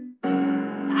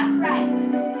 That's right.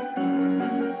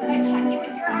 Good, check in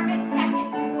with your arm in second,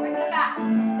 support the back.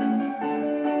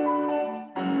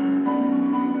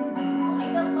 Only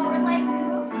the lower leg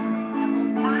moves, double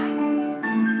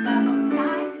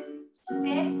side,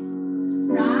 fifth,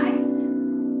 rise,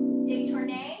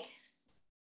 détourné,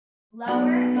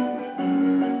 lower,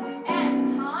 and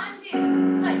tendu.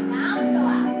 Good, down to go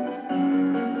out.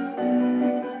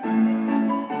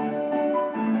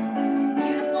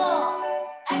 Beautiful,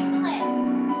 excellent.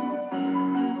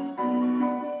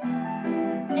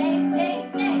 Stay, stay,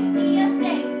 stay,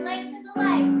 stay, leg to the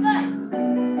leg, good.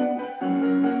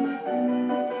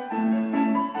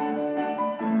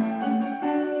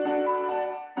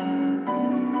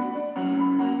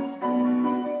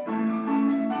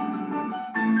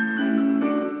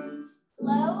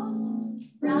 Close,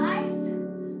 rise.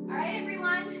 All right,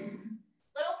 everyone.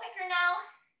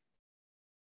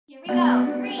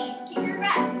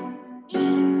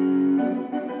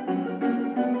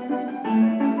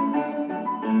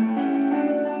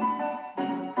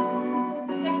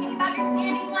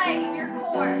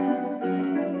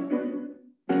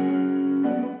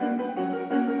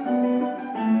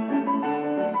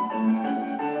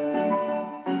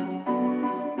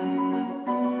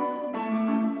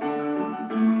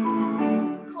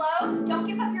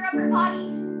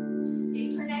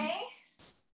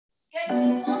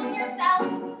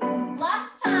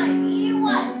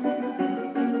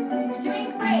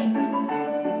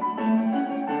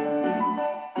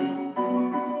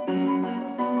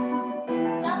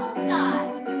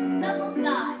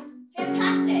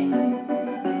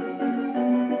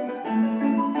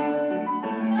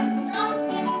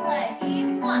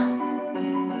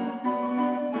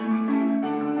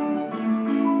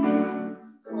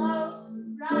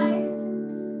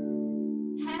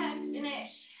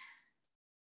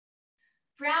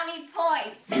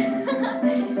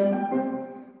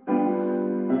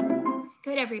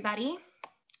 everybody.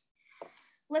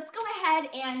 Let's go ahead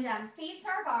and face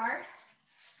our bar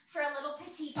for a little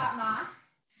petit pas ma.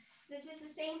 This is the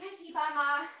same petit pas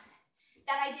ma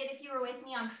that I did if you were with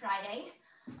me on Friday.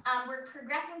 We're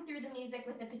progressing through the music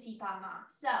with the petit pas ma.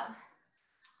 So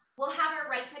we'll have our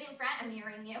right foot in front. I'm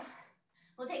mirroring you.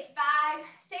 We'll take 5,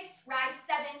 6, rise,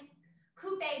 7,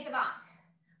 coupe devant.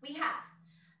 We have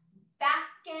back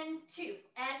and 2,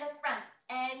 and a front,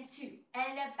 and 2,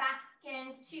 and a back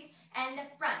and 2, and a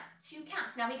front. 2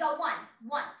 counts. Now we go 1,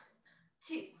 1,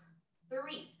 2,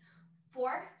 3,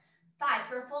 4, 5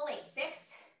 for a full 8, 6,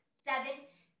 7,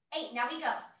 8. Now we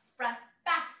go front,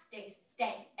 back, stay,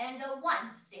 stay, and a 1,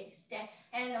 stay, stay,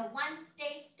 and a 1,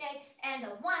 stay, stay, and a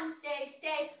 1, stay,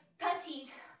 stay.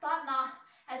 Petit pas ma,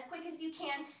 as quick as you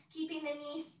can, keeping the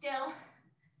knee still.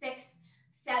 6,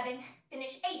 7,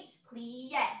 finish 8,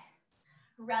 plie,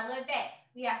 releve.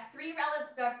 We have 4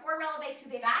 releve,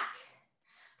 coupe back,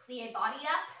 plie body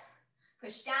up,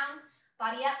 push down,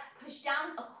 body up, push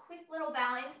down, a quick little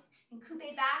balance, and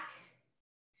coupe back,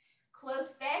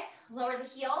 close fifth, lower the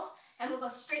heels, and we'll go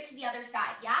straight to the other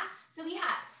side, yeah? So we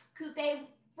have coupe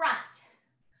front.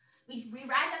 We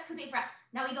rise up, coupe front.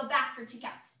 Now we go back for 2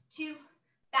 counts. 2,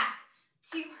 back,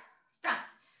 2, front.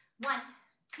 1,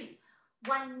 2,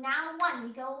 1, now 1. We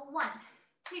go 1,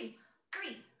 2,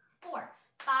 3, 4,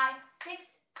 5, 6,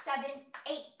 7,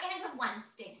 8, and a 1,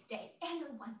 stay, stay, and a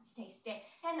 1, stay, stay,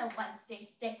 and a 1, stay,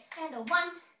 stay, and a 1,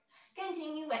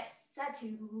 continuous, a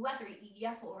 2, a 3,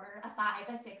 a 4, a 5,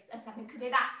 a 6, a 7,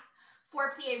 coupe back,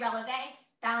 4 plie releve,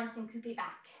 balance and coupe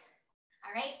back.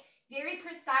 All right, very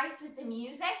precise with the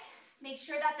music. Make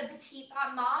sure that the petit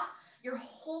pas ma, you're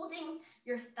holding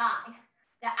your thigh.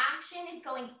 The action is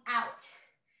going out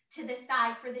to the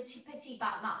side for the petit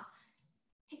pas ma.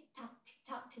 Tick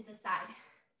tock to the side.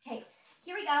 Okay,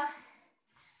 here we go.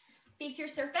 Face your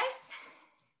surface.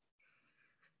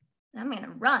 I'm gonna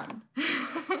run.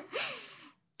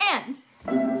 And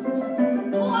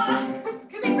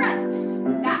coupe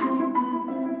front, back,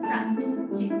 front, 2,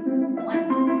 1,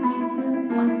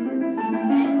 2, 1,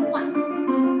 and 1, 2,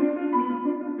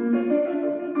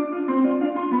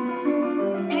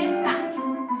 3, and back,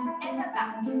 and the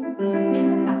back, and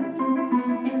the back,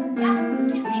 and the back.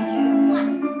 Continue. 1,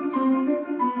 2.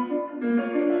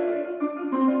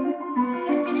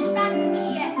 Good. Finish back,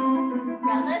 plie,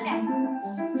 releve.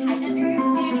 Tight under your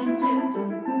standing glute.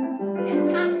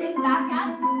 Fantastic. Back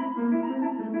up.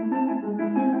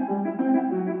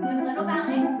 Good little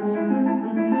balance.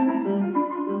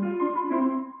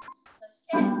 Close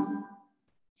fifth.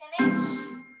 Finish.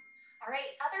 All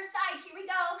right, other side. Here we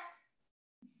go.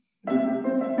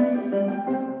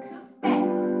 Coupe,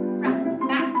 front,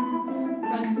 back,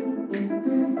 front, 2.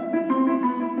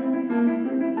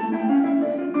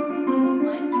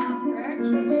 1 count for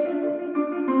each.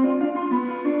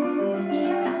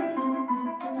 And back,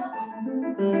 and a 1, and a 1,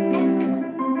 and a 1.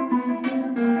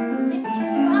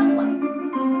 Continue on 1.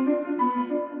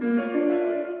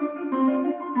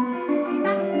 And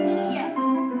back, plie.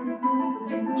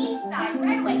 Good, knee side,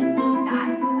 right away, knee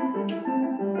side.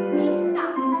 Knee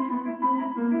side.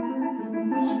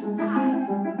 Knee side.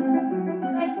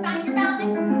 Good, find your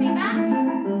balance, coupe back.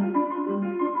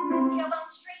 Tailbone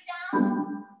straight down.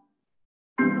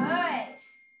 Good.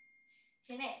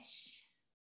 Finish.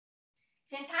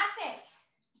 Fantastic.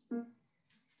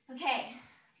 Okay,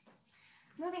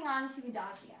 moving on to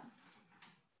Adagio.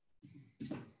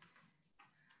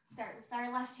 Start with our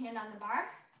left hand on the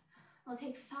bar. We'll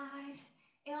take 5,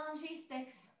 allongé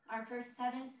 6, arm first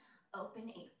 7,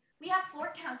 open 8. We have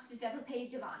 4 counts to développé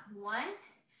devant. 1,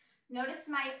 notice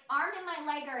my arm and my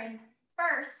leg are in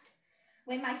first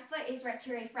when my foot is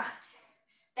retiré front.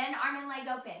 Then arm and leg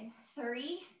open.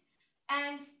 3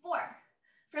 and 4.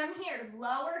 From here,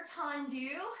 lower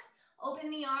tendu, open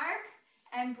the arm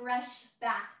and brush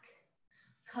back.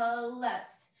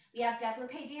 Close. We have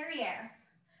développé derrière.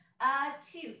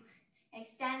 2,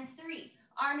 extend 3.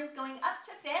 Arm is going up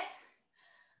to 5th.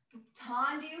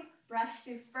 Tendu, brush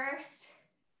through first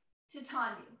to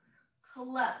tendu.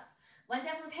 Close. 1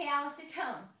 développé à la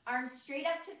seconde. Arms straight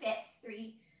up to 5th.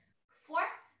 3, 4.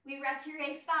 We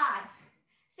retiré 5.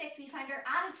 6. We find our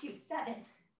attitude. 7,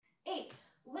 8.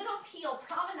 Little peel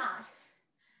promenade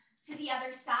to the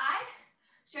other side.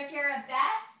 Stretch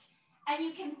arabesque. And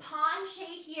you can penché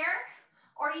here,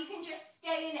 or you can just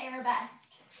stay in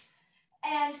arabesque.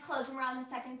 And close when we're on the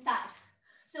second side.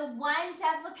 So 1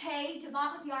 développé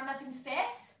devant with the arm up in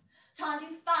 5th. Tendu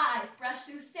 5. Brush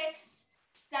through 6,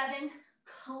 7.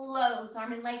 Close.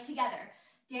 Arm and leg together.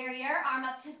 Derrière, arm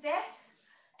up to 5th.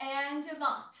 And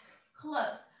devant.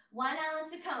 Close. 1 à la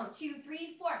seconde. 2,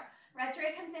 3, 4.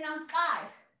 Retiré comes in on 5,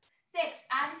 6,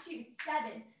 attitude,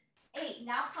 7, 8,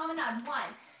 now promenade,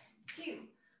 1, 2,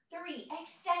 3,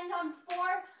 extend on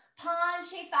 4,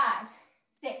 penché 5,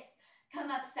 6, come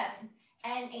up 7,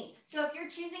 and 8. So if you're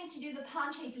choosing to do the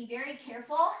penché, be very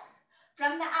careful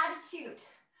from the attitude.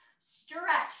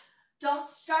 Stretch, don't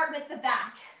start with the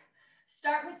back.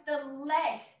 Start with the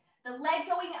leg. The leg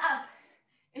going up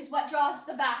is what draws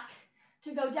the back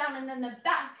to go down, and then the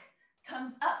back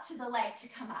comes up to the leg to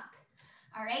come up.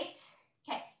 All right?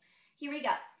 Okay, here we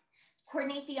go.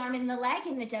 Coordinate the arm and the leg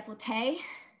in the développé.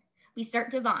 We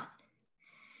start devant.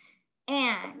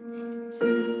 And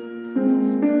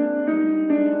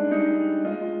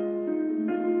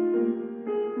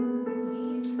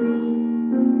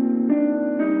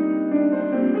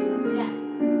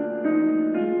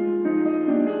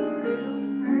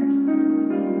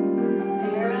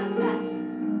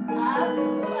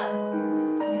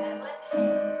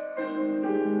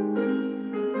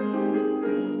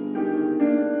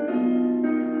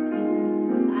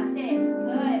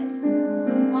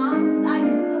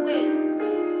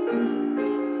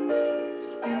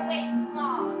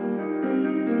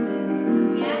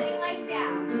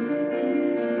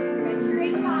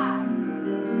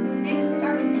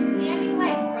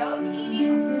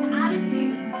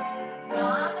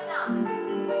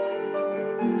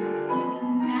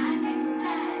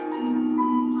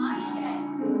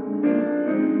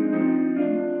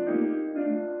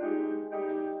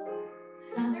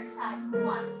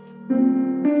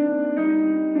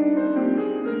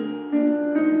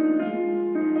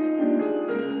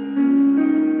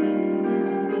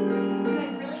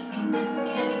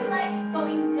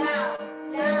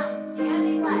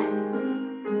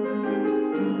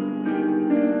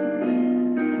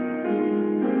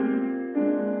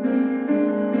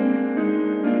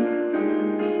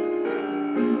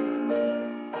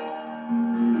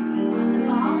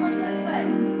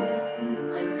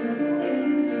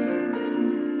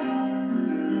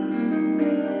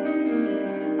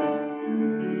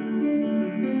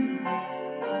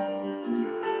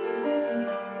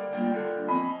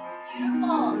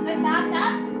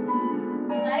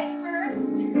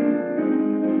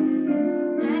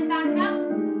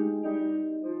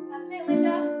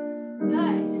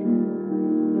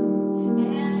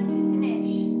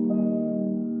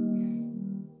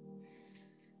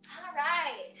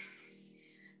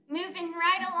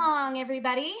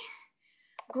everybody.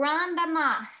 Grand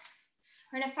bama.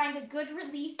 We're going to find a good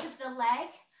release of the leg.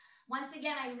 Once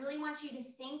again, I really want you to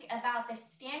think about the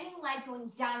standing leg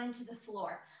going down into the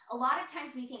floor. A lot of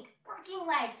times we think, working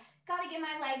leg, got to get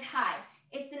my leg high.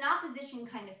 It's an opposition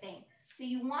kind of thing. So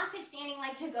you want the standing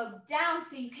leg to go down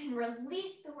so you can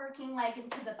release the working leg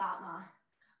into the batma.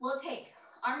 We'll take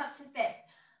arm up to fifth.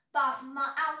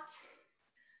 Batma out.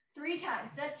 3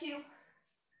 times. A 2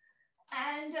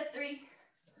 and a 3.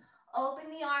 Open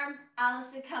the arm,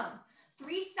 Alice a cone.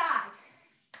 3 side.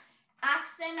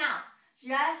 Accent out.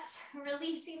 Just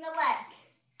releasing the leg.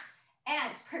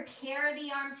 And prepare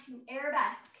the arm to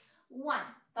arabesque. 1,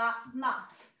 Batma.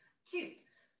 2,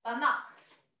 Batma.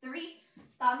 3,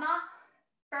 Batma.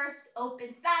 First,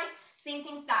 open side. Same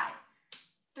thing side.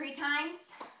 3 times.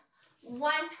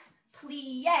 1,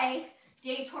 plie,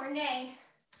 détourné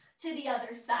to the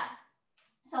other side.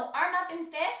 So arm up in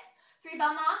fifth. 3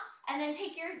 Batma. And then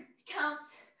take your counts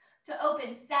to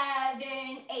open 7,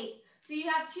 8. So you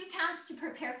have 2 counts to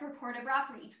prepare for port de bras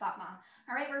for each batma.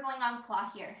 All right, we're going en croix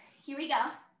here. Here we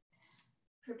go.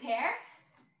 Prepare.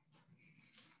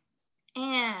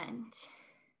 And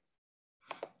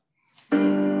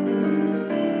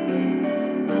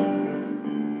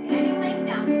standing leg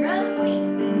down,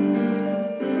 release.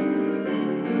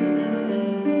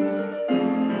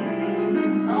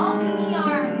 Open the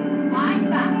arm, wide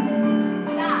back.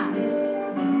 Back.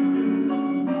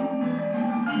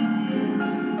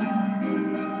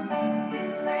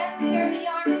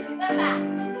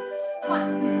 1.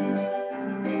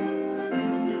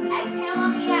 Exhale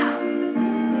on the out.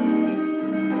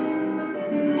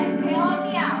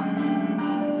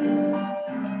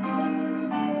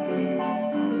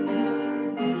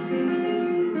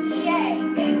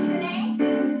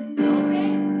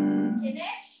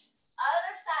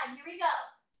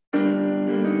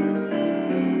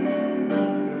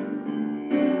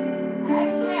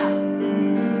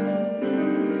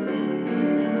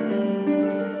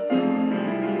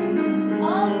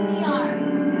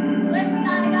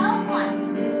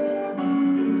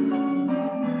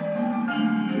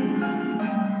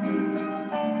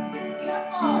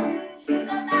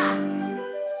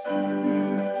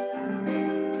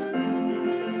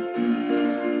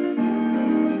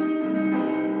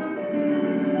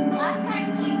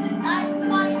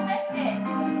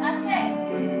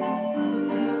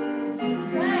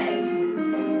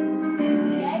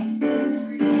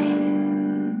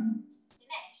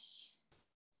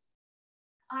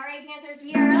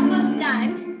 because we are almost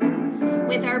done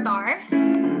with our bar.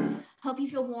 Hope you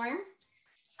feel warm.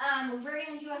 We're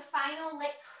gonna do a final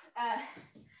lick.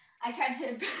 I tried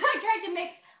to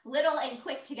mix little and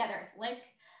quick together. Lick,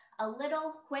 a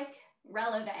little, quick,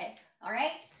 releve. All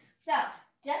right. So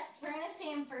we're gonna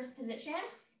stay in first position.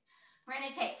 We're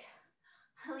gonna take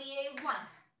plie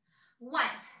 1,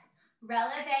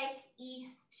 releve, e,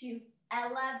 2,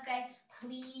 eleve,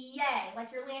 plie,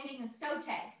 like you're landing a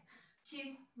saute. 2,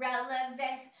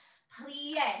 releve,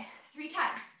 plie, 3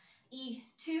 times. E,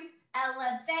 2,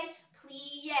 eleve,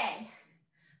 plie.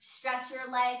 Stretch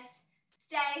your legs,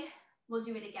 stay. We'll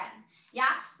do it again.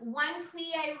 Yeah, 1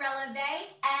 plie, releve,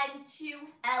 and 2,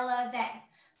 eleve.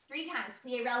 3 times,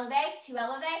 plie, releve, 2,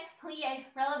 eleve, plie,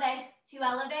 releve, 2,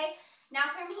 eleve. Now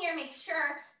from here, make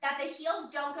sure that the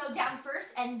heels don't go down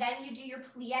first and then you do your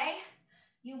plie.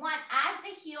 You want, as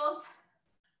the heels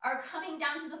are coming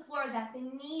down to the floor, that the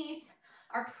knees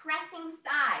are pressing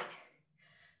side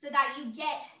so that you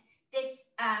get this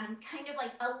kind of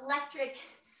like electric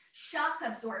shock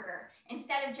absorber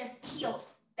instead of just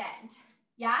heels bend.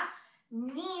 Yeah?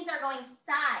 Knees are going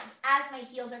side as my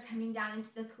heels are coming down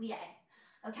into the plie.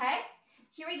 Okay?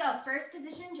 Here we go. First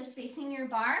position, just facing your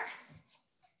bar.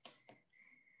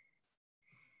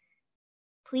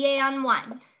 Plie on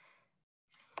 1.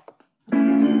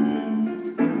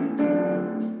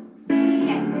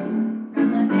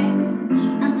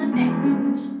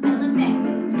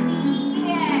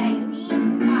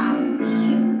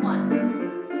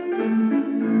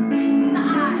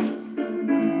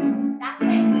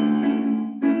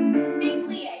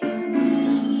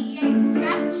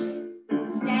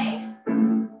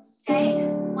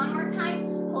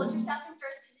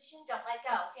 Don't let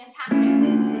go. Fantastic.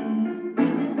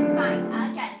 Lengthen the spine.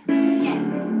 Again. Plie.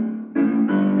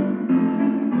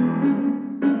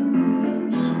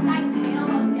 Knee side to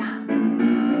elbow down.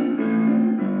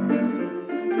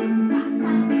 Last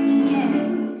time. Plie.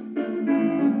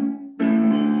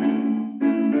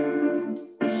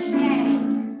 Plie.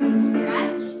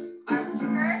 Stretch. Arms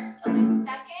first. Open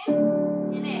second.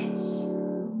 Finish.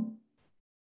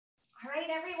 All right,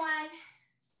 everyone.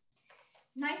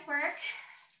 Nice work.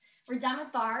 We're done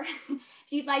with bar.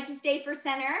 If you'd like to stay for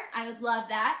center, I would love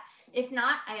that. If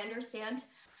not, I understand.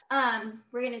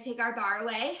 We're gonna take our bar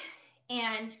away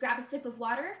and grab a sip of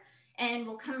water and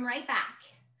we'll come right back,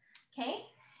 okay?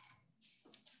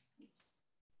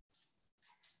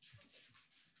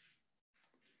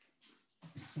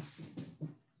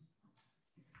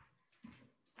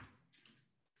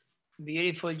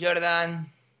 Beautiful,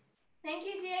 Jordan. Thank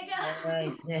you, Diego.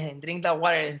 Nice. Drink that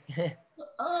water.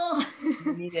 Oh,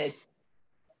 You need it.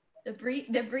 the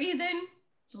breathing.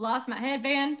 Lost my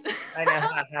headband. I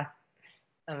know.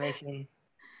 Amazing.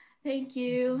 Thank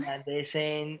you. Yeah, they're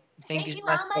saying thank you so you,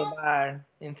 much for Mama. bar,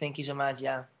 and thank you so much.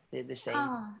 Yeah, they're the same.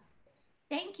 Oh,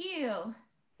 thank you.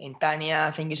 And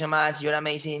Tanya, thank you so much. You're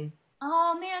amazing.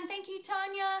 Oh man, thank you,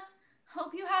 Tanya.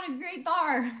 Hope you had a great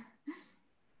bar.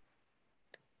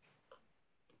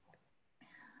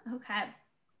 Okay.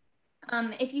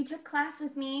 If you took class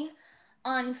with me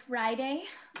on Friday,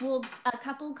 a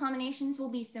couple combinations will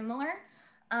be similar.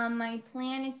 My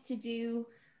plan is to do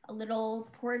a little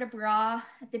port de bras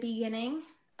at the beginning,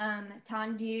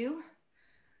 tendu,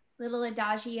 little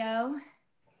adagio,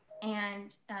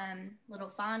 and little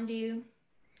fondue.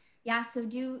 Yeah, so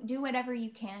do whatever you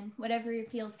can, whatever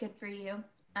feels good for you.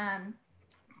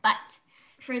 But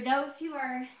for those who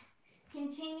are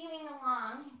continuing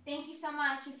along, thank you so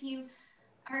much. If you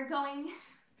are going,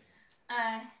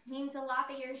 means a lot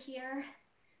that you're here.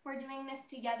 We're doing this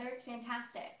together. It's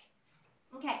fantastic.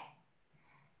 Okay.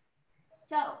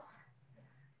 So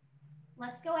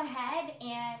let's go ahead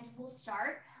and we'll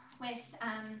start with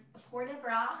a port de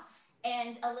bras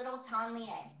and a little tendu.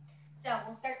 So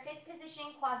we'll start 5th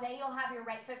position, croisé. You'll have your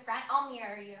right foot front. I'll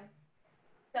mirror you.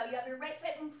 So you have your right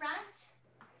foot in front.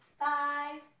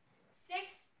 5,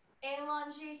 6,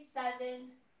 allongé, 7,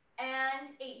 and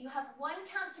 8. You have 1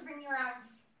 count to bring your arm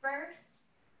first,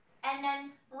 and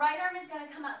then right arm is going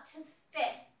to come up to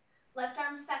 5th, left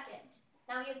arm 2nd.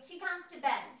 Now you have 2 counts to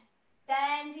bend,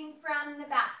 bending from the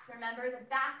back. Remember, the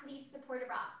back leads the port de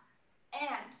bras.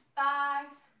 And 5,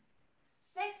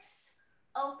 6,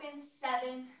 open,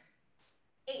 7,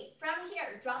 8. From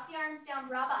here, drop the arms down,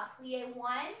 bras bas, plie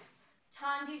 1,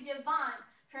 tendu devant.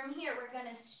 From here, we're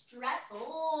going to stretch.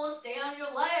 Oh, stay on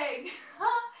your leg.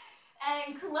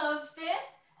 And close 5th.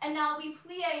 And now we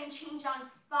plie and change on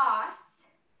face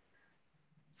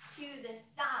to the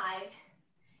side.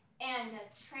 And a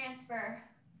transfer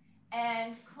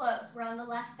and close. We're on the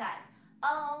left side.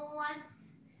 1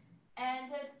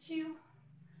 and a 2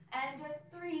 and a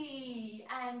 3,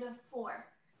 and a 4.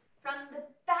 From the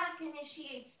back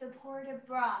initiates the port de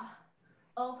bras.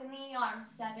 Open the arms,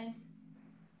 7,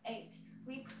 8.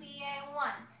 We plie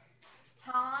 1,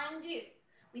 tendu.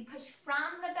 We push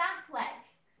from the back leg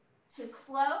to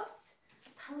close,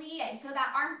 plie. So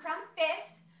that arm from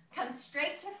 5th comes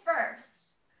straight to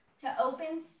 1st, to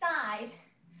open side,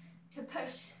 to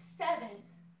push 7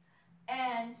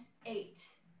 and 8.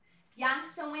 Yeah,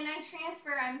 so when I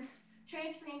transfer, I'm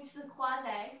transferring to the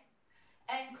croisé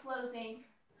and closing.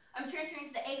 I'm transferring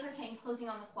to the écarté and closing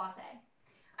on the croisé.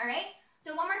 All right,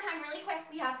 so one more time really quick.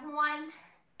 We have 1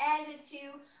 and a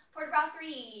 2, port de bras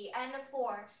 3 and a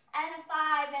 4 and a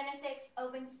 5 and a 6,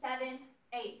 open 7,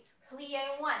 8,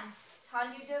 plie 1,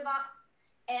 tendu devant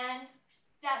and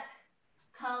step,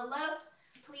 close,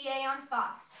 plie en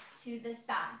face to the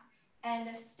side and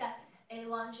a step,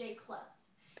 allongé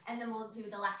close. And then we'll do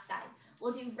the left side.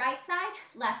 We'll do right side,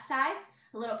 left side,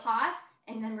 a little pause,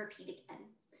 and then repeat again.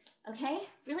 Okay,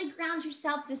 really ground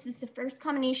yourself. This is the first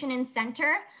combination in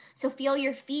center. So feel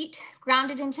your feet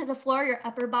grounded into the floor, your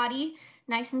upper body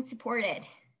nice and supported.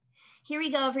 Here we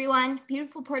go, everyone.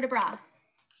 Beautiful port de bras.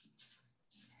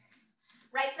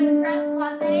 Right foot front,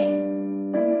 croisé.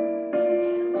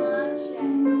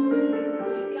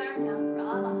 Keep the arm down,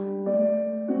 brava.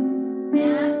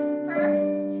 And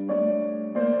first,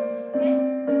 5th,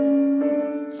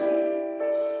 change.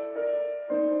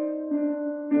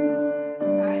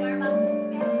 Right arm up to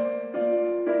 5th.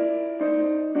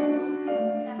 Open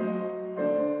 7.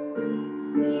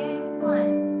 Plie 1.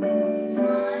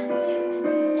 Tendu and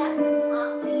step,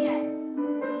 temps plie.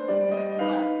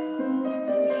 Close.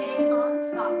 Plie en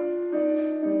face.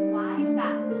 Wide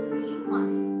back. Plie 1.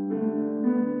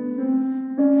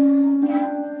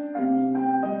 Again, first.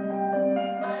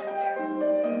 Under.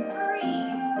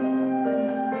 Breathe.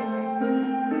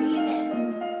 Breathe in.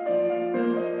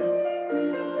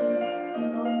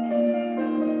 Open.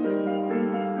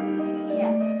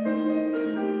 Yeah.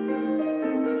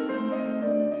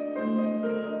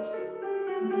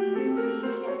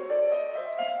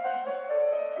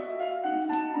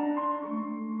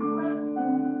 Close.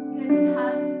 Good. We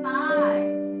have 5,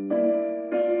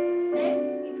 6.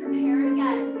 We prepare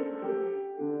again.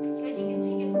 Good. You can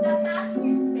take a step back in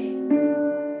your space.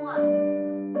 1,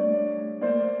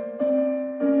 2.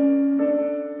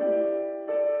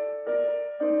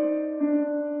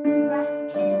 Breath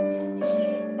in to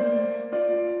initiate the movement.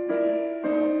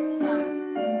 Open the arm.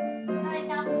 Good.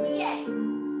 Now plie.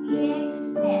 Plie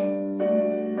 5th.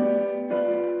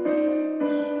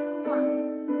 Plie 1.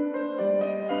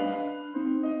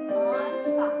 On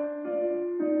face.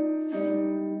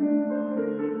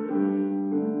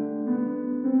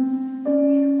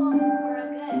 Beautiful, Sakura.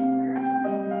 Good.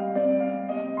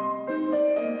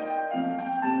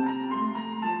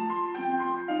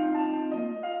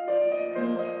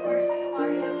 First. Gorgeous,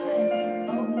 Hilaria. Good.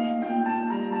 Open.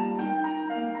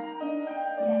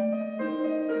 Yeah.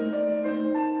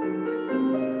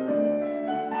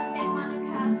 That's it,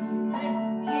 Monica. Good.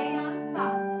 Plie on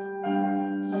face.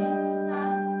 East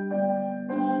side.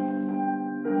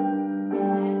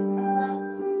 And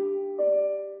close.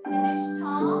 Finish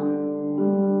tall.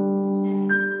 Stay.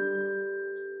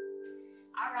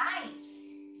 All right.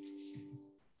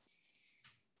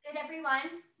 Good, everyone.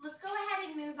 Let's go ahead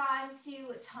and move on to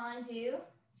tendu,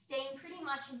 staying pretty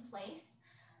much in place.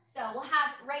 So we'll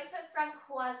have right foot front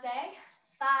croisé,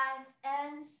 5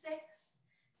 and 6,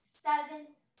 7,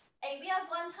 8. We have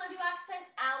 1 tendu accent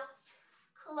out,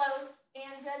 close,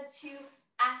 and a 2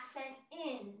 accent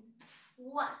in.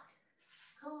 1,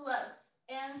 close,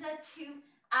 and a 2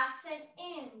 accent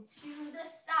in to the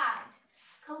side,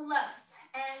 close,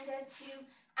 and a 2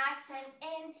 accent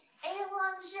in,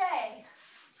 allongé,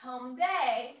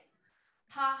 tombe,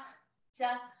 pas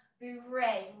de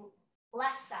bourrée.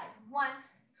 Left side, 1,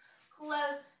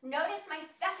 close. Notice my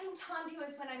second tendu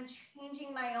is when I'm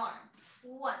changing my arm.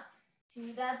 1, to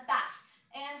the back,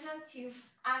 and a 2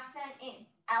 accent in.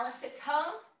 Alice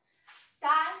cone,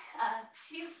 side,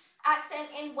 2 accent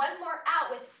in, 1 more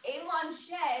out with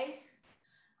allongé.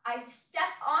 I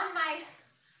step on my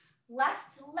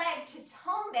left leg to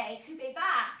tombe, coupe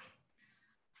back.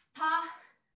 Pas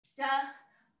de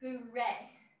bourrée.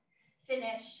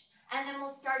 Finish. And then we'll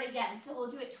start again. So we'll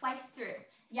do it twice through.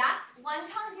 Yeah? 1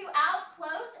 tendu out,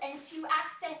 close, and 2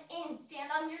 accent in.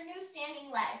 Stand on your new standing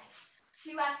leg.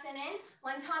 2 accent in,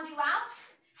 1 tendu out,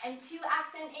 and 2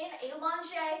 accent in,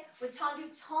 allongé, with tendu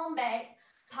tombe,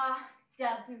 pas de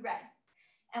bourrée.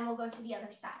 And we'll go to the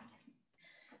other side.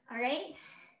 All right?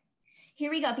 Here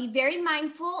we go. Be very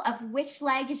mindful of which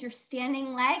leg is your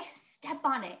standing leg. Step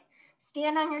on it.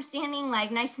 Stand on your standing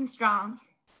leg, nice and strong.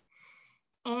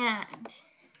 And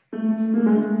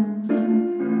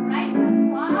right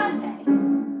foot quasi.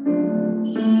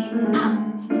 In,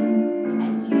 out,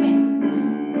 and 2 in.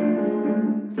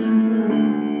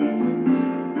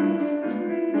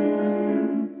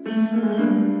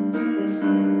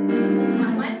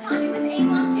 Now one time with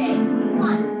allongé.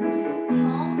 1,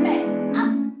 tombe,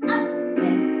 up, up,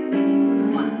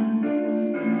 in. 1.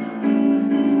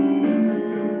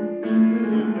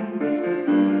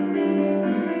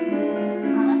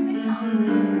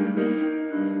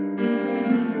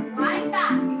 Wide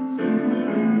back.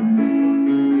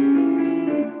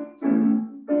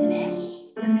 Finish.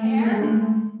 Prepare.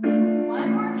 One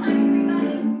more time,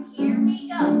 everybody. Here we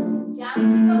go. Down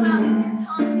to go out with your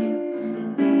tendu.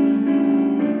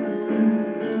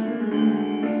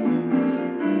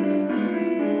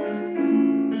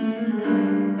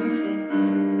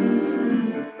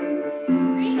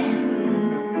 Breathe in.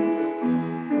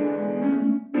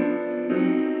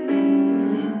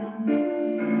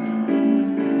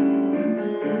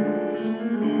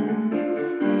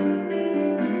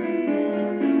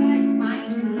 Good. Mind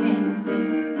drifts in.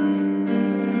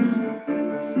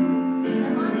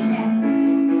 Belilovskaya.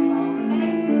 Tombe,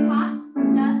 pop,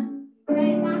 da,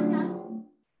 right back up.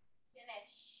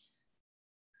 Finish.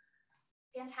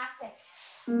 Fantastic.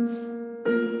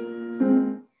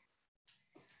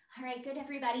 All right, good,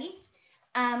 everybody.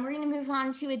 We're going to move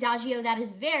on to adagio that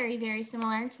is very, very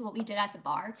similar to what we did at the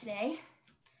bar today.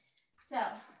 So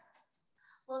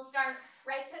we'll start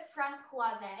right foot front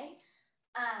quasi.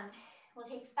 We'll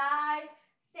take 5,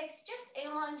 6, just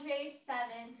allongé,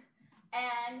 7,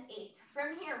 and 8.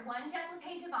 From here, 1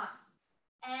 développé devant,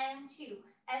 and 2,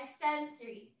 extend,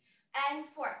 3, and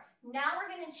 4. Now we're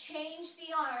going to change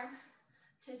the arm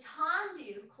to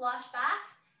tendu, cloche back,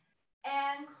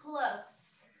 and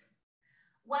close.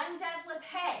 1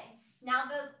 développé. Now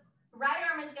the right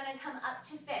arm is going to come up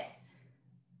to 5th.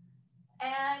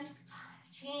 And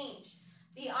change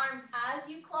the arm as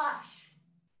you cloche.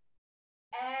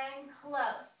 And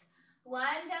close.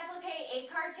 1 développé,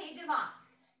 écarté devant.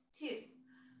 2.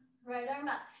 Right arm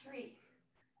up. 3.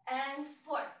 And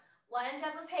 4. 1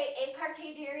 développé,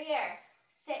 écarté derrière.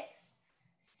 6,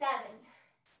 7,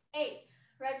 8.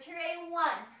 Retiré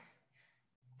 1.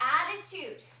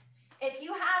 Attitude. If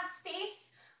you have space,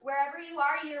 wherever you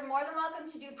are, you're more than welcome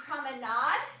to do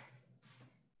promenade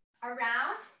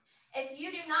around. If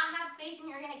you do not have space and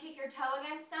you're going to kick your toe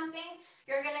against something,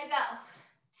 you're going to go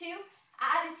 2,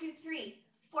 attitude 3,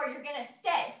 4, you're going to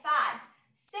stay 5,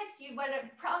 6, you want to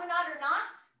promenade or not,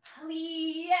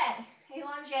 plie,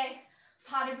 allongé,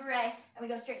 pas de bourrée, and we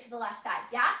go straight to the left side,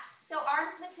 yeah? So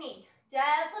arms with me,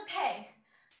 développé,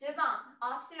 devant,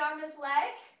 opposite arm is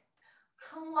leg,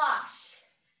 cloche,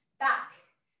 back,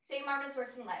 same arm as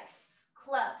working leg,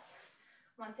 close.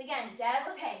 Once again,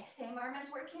 développé, same arm as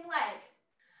working leg,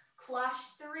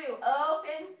 cloche through,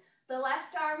 open the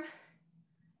left arm,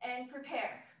 and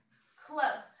prepare,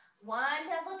 close. 1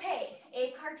 développé,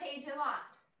 écarté devant,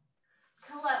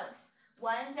 close.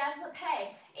 1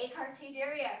 développé, écarté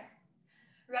derrière,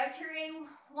 retiré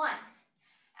 1,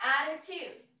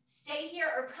 attitude, stay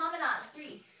here or promenade,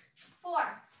 3,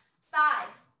 4, 5,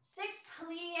 6,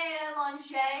 plie,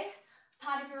 allongé,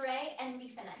 pas de bourrée, and we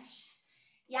finish.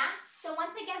 Yeah, so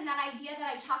once again, that idea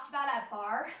that I talked about at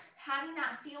bar, having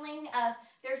that feeling of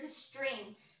there's a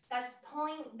string that's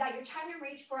pulling, that you're trying to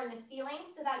reach for in the ceiling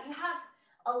so that you have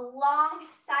a long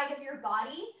side of your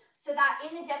body so that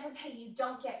in the développé you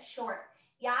don't get short.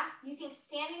 Yeah, you think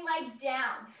standing leg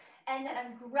down and then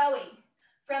I'm growing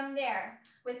from there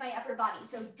with my upper body.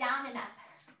 So down and up.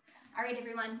 All right,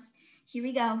 everyone, here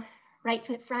we go. Right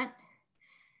foot front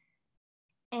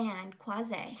and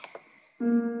quasi.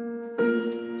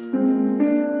 Good.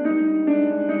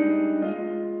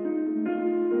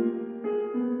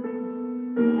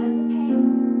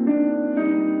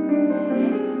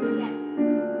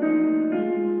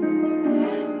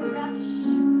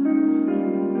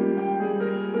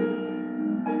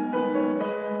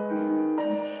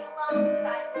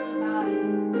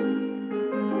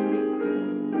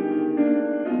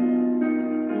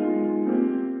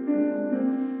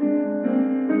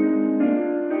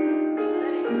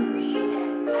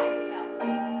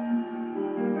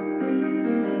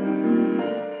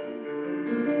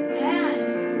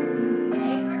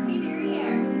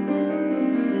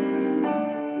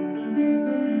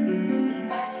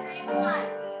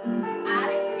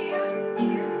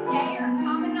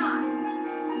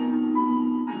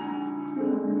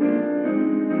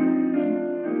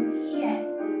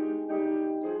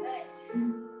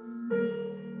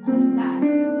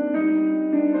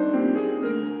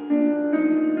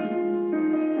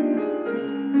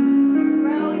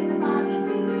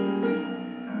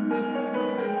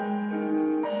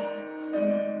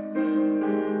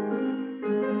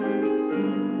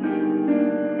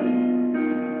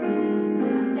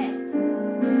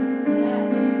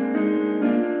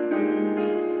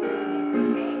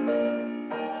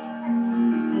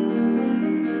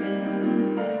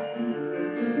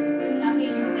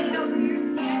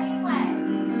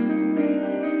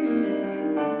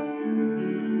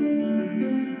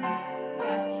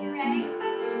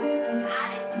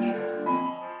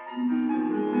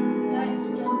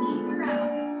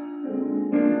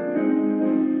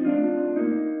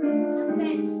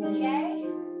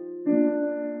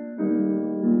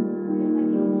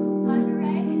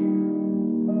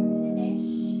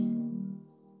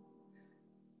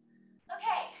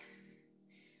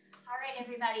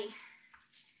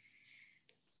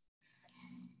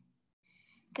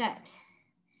 Good.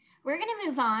 We're going to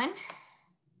move on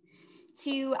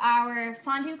to our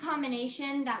fondue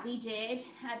combination that we did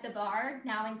at the bar,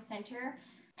 now in center.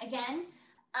 Again,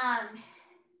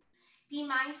 be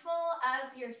mindful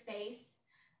of your space.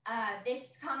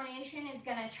 This combination is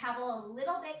going to travel a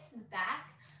little bit to the back,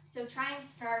 so try and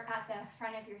start at the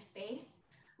front of your space.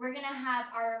 We're going to have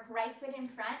our right foot in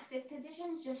front, 5th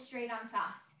positions, just straight on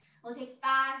fast. We'll take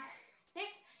 5, 6,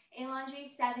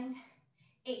 allonge, 7,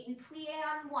 8. We plie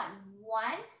on 1, 1,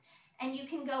 and you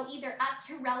can go either up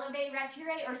to releve,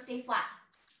 retire, or stay flat.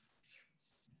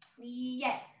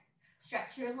 Plie,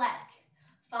 stretch your leg,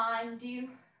 fondue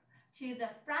to the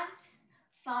front,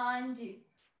 fondue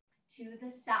to the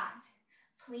side,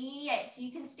 plie, so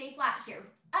you can stay flat here,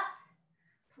 up,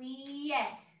 plie,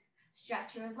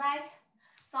 stretch your leg,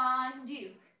 fondue,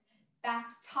 back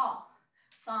tall,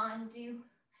 fondue,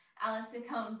 à la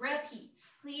seconde, repeat,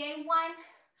 plie 1,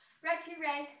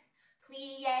 retire,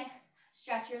 plie,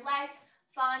 stretch your leg,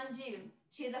 fondue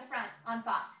to the front on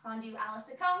fast, fondue à la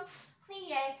seconde,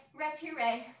 plie,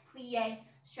 retire, plie,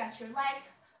 stretch your leg,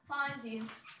 fondue,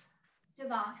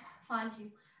 devant,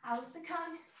 fondue, à la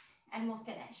seconde, and we'll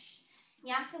finish.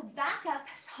 Yeah, so back up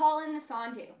tall in the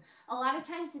fondue. A lot of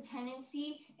times the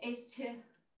tendency is to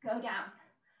go down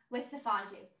with the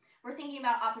fondue. We're thinking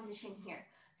about opposition here.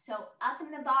 So up in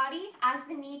the body as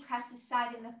the knee presses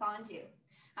side in the fondue.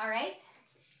 All right,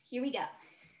 here we go.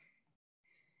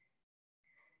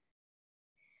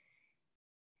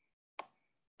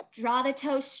 Draw the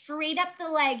toes straight up the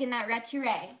leg in that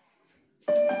retire.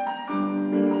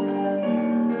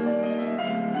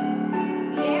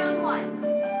 Plie on 1,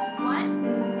 1.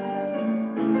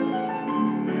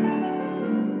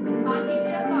 Fondue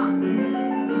devant.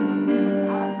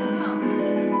 À la seconde.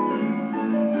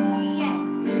 Plie,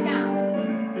 push down.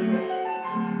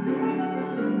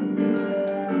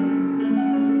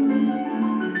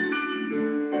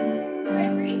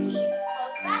 Good, repeat.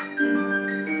 Close back.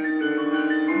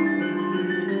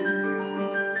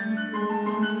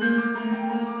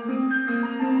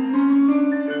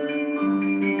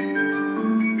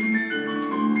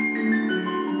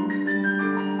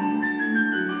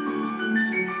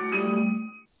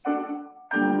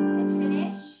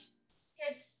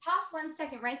 Pause 1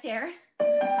 second right there.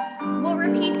 We'll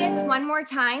repeat this one more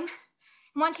time.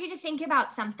 I want you to think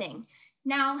about something.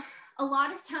 Now, a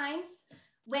lot of times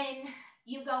when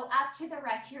you go up to the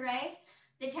retire,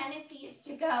 the tendency is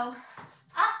to go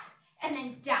up and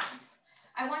then down.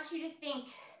 I want you to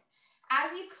think,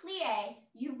 as you plie,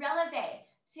 you releve.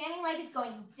 Standing leg is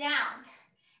going down.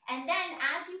 And then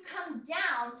as you come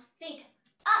down, think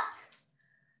up.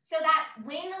 So that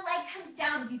when the leg comes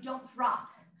down, you don't drop.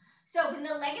 So when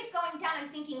the leg is going down, I'm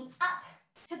thinking up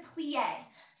to plie.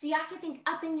 So you have to think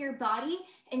up in your body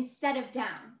instead of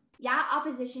down. Yeah,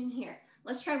 opposition here.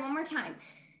 Let's try one more time.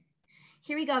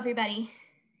 Here we go, everybody.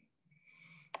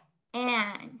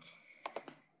 And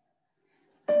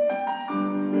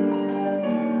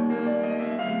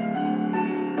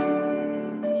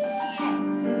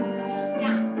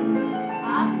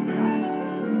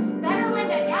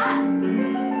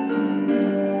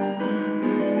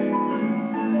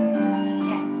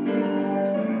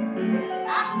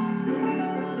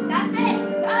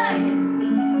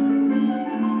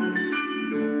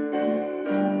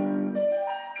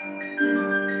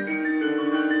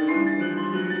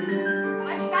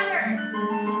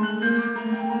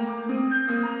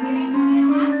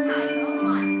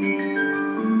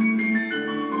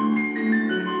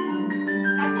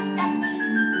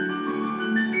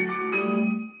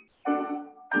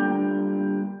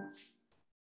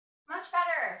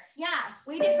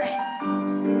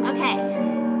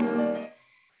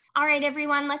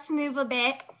everyone, let's move a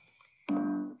bit.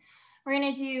 We're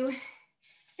going to do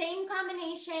same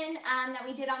combination that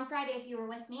we did on Friday if you were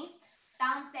with me.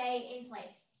 Balance in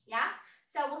place. Yeah?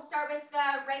 So we'll start with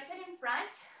the right foot in front.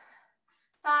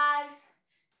 5,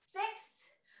 6,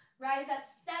 rise up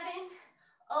 7,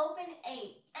 open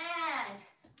 8, and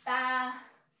balance,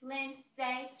 balance,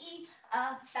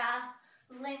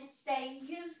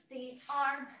 use the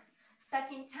arm.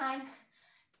 Second time,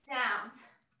 down,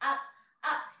 up,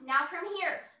 up. Now from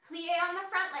here, plie on the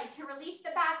front leg to release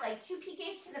the back leg. 2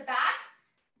 piqués to the back,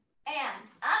 and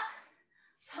up,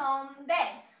 tombe,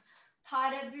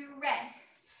 pas de bourrée.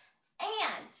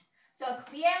 And so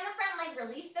plie on the front leg,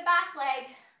 release the back leg,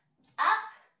 up,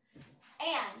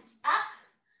 and up,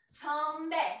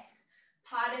 tombe,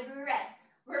 pas de bourrée.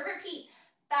 We'll repeat,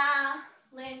 balance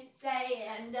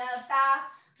and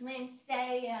balance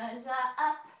and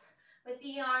up with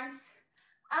the arms,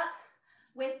 up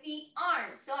with the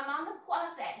arms. So I'm on the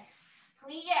croisé,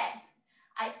 plie,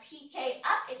 I PK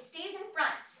up, it stays in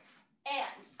front.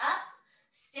 And up,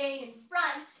 stay in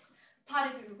front. Pas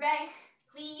de bourrée,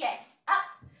 plie, up,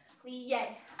 plie,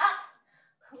 up,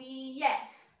 plie,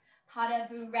 pas de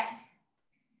bourrée.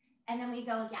 And then we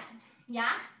go again,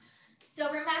 yeah?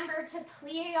 So remember to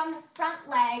plie on the front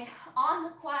leg, on the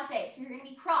croisé. So you're gonna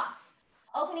be crossed,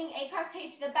 opening écarté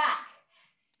to the back.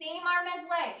 Same arm as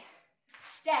leg,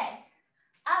 stay,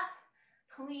 up,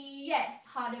 plie,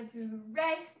 pas de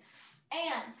bourrée,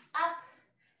 and up,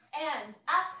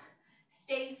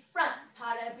 stay front,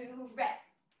 pas de bourrée.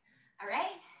 All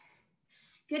right?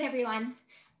 Good, everyone.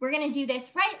 We're gonna do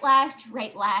this right,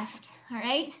 left, all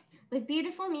right? With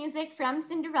beautiful music from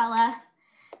Cinderella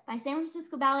by San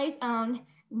Francisco Ballet's own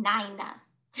Nina.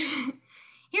 Here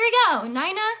we go,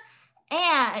 Nina,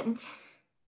 and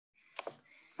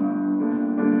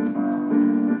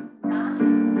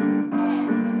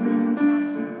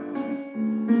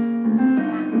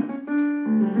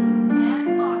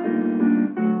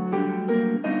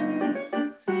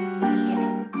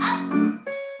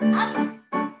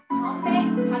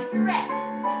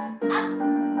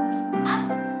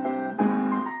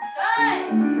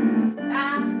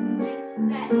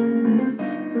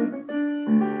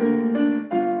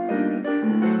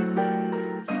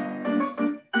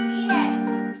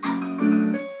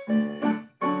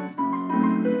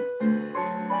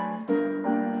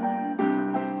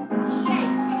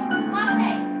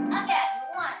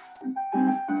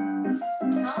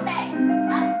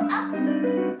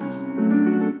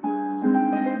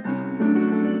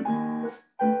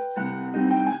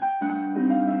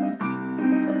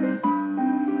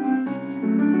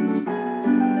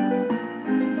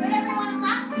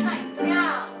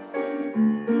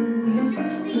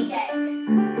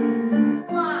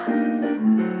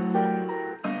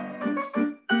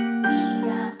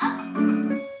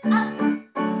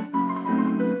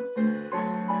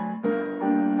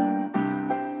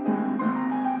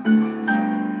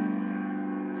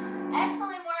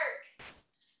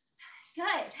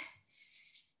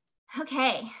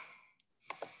okay,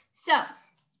 so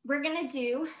we're gonna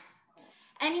do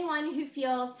anyone who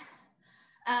feels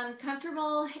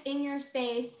comfortable in your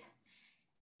space.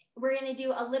 We're gonna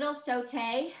do a little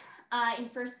saute in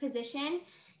first position.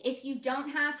 If you don't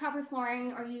have proper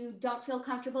flooring or you don't feel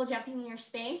comfortable jumping in your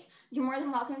space, you're more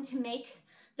than welcome to make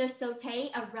the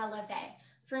saute a releve.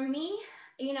 For me,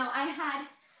 you know, I had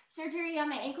surgery on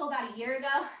my ankle about a year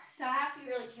ago, so I have to be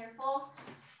really careful.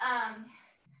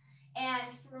 And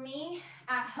for me,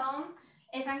 at home,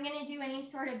 if I'm gonna do any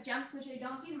sort of jumps, which I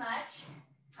don't do much,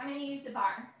 I'm gonna use the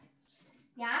bar.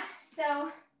 Yeah,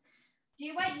 so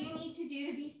do what you need to do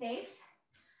to be safe.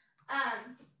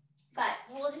 But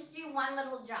we'll just do one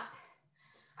little jump.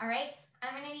 All right,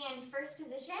 I'm gonna be in first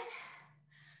position.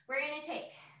 We're gonna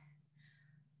take,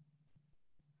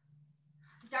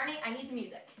 darn it, I need the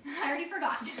music. I already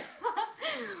forgot.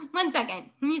 1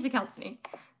 second, music helps me.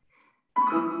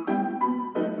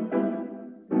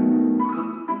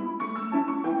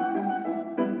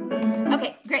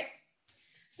 Okay, great.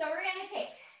 So we're gonna take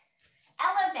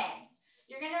elevate.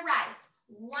 You're gonna rise.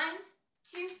 1,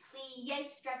 2, plie,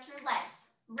 stretch your legs.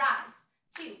 Rise.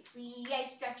 2, plie,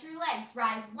 stretch your legs.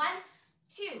 Rise. 1,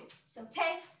 2,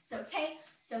 saute, saute,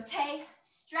 saute,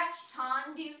 stretch,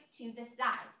 tendu to the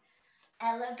side.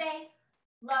 Elevate,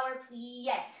 lower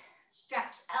plie,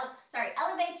 stretch,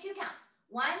 elevate 2 counts.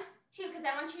 1, 2, because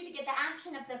I want you to get the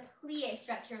action of the plie,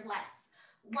 stretch your legs.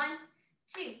 1,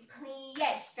 2,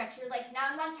 plie, stretch your legs.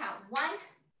 Now in 1 count. 1,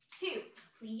 2,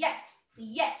 plie,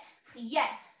 plie, plie,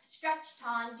 stretch,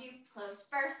 tendu, close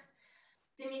first.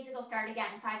 The music will start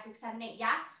again. 5, 6, 7, 8,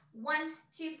 yeah? 1,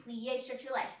 2, plie, stretch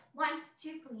your legs. 1,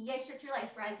 2, plie, stretch your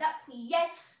legs. Rise up, plie.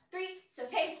 3,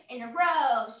 sautes in a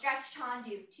row. Stretch,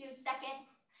 tendu. 2 second.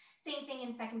 Same thing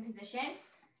in second position.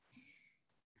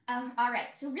 All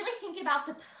right, so really think about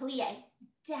the plie.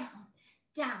 Down,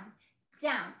 down,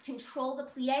 down. Control the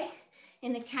plie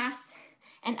in the calves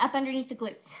and up underneath the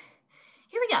glutes.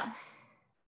 Here we go.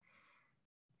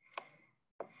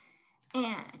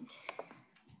 And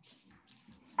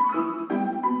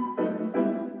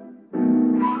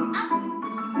rise up,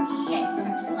 plie,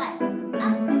 stretch your legs,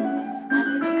 up,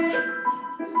 under the glutes,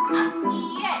 up,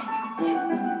 plie,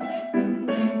 glutes, glutes,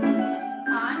 glutes,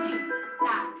 tendu,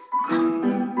 side,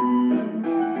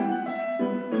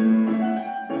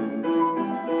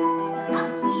 up,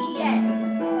 plie.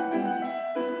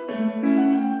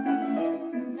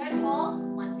 Good hold,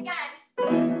 once again.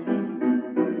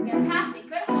 Fantastic,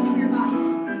 good hold in your body.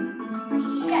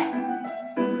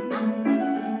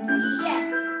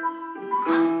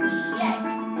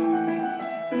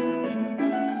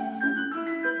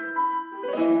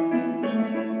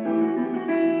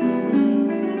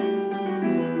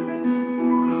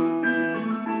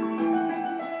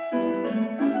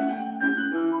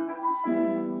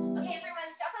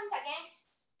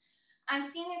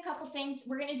 twins,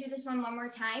 we're gonna do this one more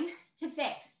time to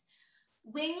fix.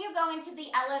 When you go into the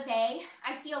elevate,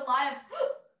 I see a lot of,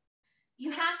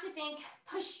 you have to think,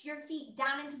 push your feet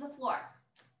down into the floor,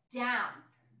 down.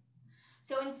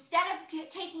 So instead of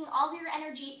taking all your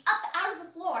energy up out of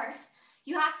the floor,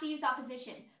 you have to use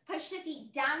opposition. Push the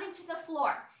feet down into the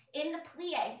floor. In the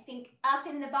plie, think up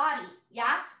in the body,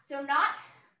 yeah? So not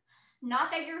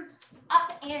that you're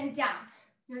up and down.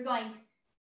 You're going,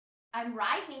 I'm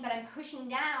rising, but I'm pushing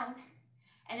down.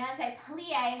 And as I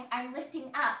plie, I'm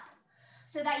lifting up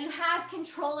so that you have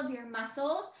control of your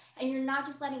muscles and you're not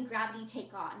just letting gravity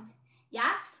take on.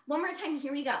 Yeah? One more time,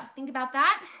 here we go. Think about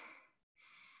that.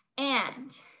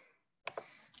 And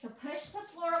so push the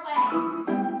floor away.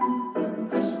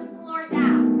 Push the floor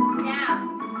down,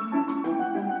 down.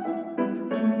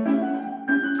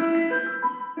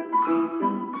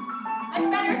 Much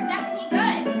better, Stephanie,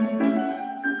 good.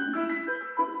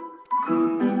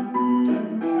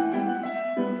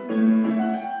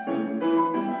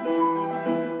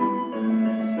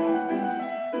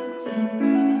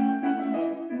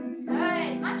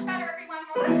 Good, much better, everyone.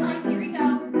 One more time, here we go.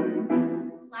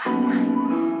 Last time.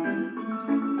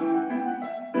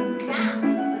 Down.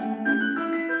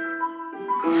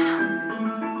 Down.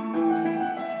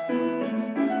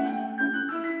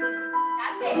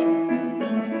 That's it.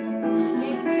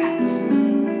 Big stretch.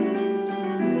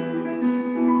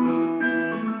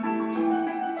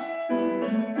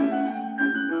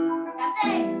 That's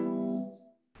it.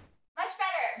 Much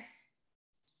better.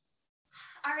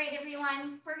 All right,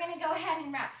 everyone. We're going to go ahead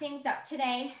and wrap things up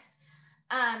today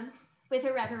with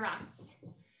a reverence.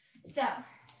 So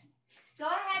go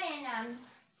ahead and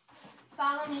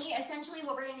follow me. Essentially,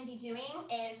 what we're going to be doing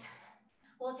is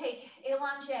we'll take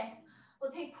allongé.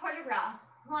 We'll take port de bras.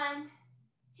 1,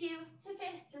 2 to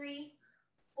fifth, 3,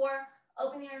 4,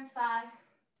 open the arm, 5,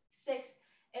 6,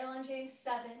 allongé,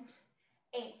 7,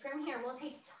 8. From here, we'll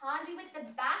take tendu with the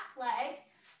back leg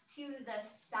to the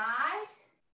side,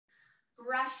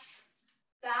 brush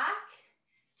back,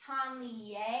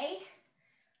 tendu,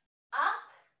 up,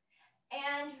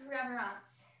 and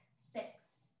reverence. 6,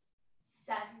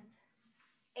 7,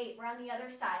 8. We're on the other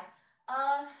side.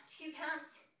 2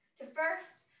 counts to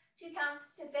first, 2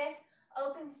 counts to fifth,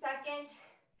 open second,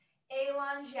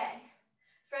 allongé.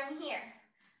 From here,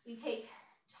 we take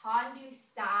tendu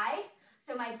side.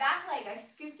 So my back leg, I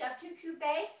scooped up to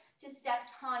coupe to step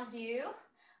tendu.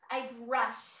 I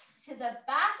brush to the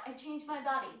back, I change my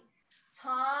body.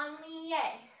 Tendu,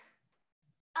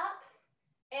 up,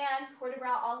 and port de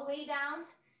bras all the way down,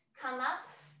 come up,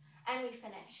 and we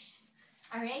finish.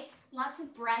 All right, lots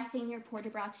of breath in your port de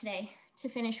bras today to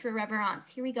finish for reverence.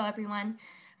 Here we go, everyone.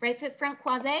 Right foot front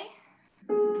croisé.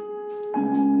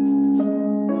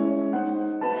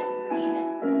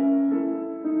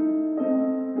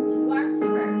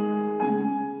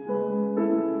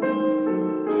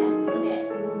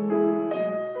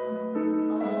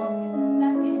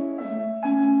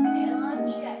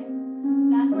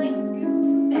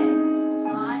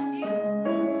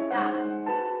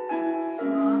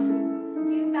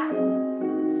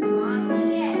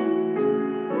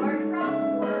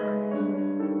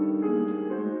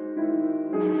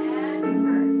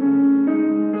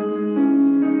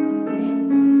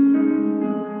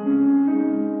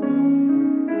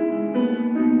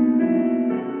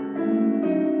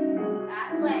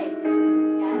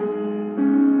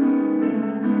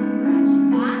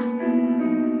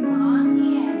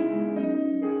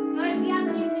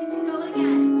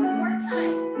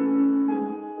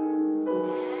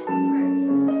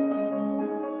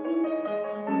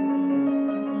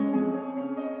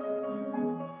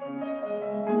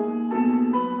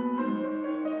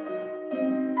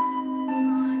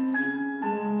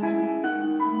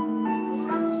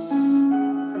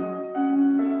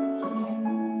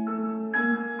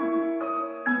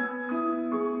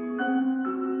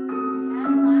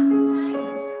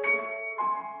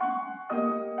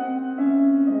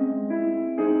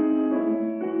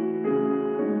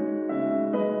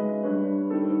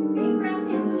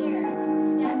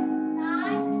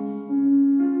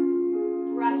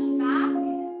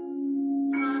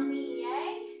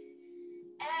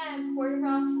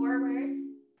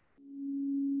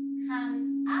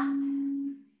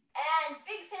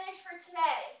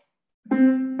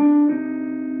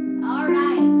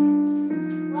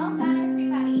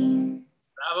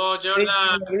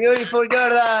 Jordan. Beautiful,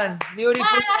 Jordan. Beautiful.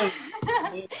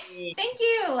 Thank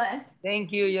you.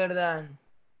 Thank you, Jordan.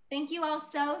 Thank you all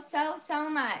so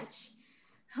much.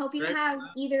 Hope you have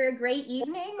either a great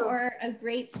evening or a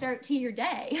great start to your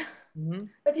day.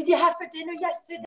 What did you have for dinner yesterday?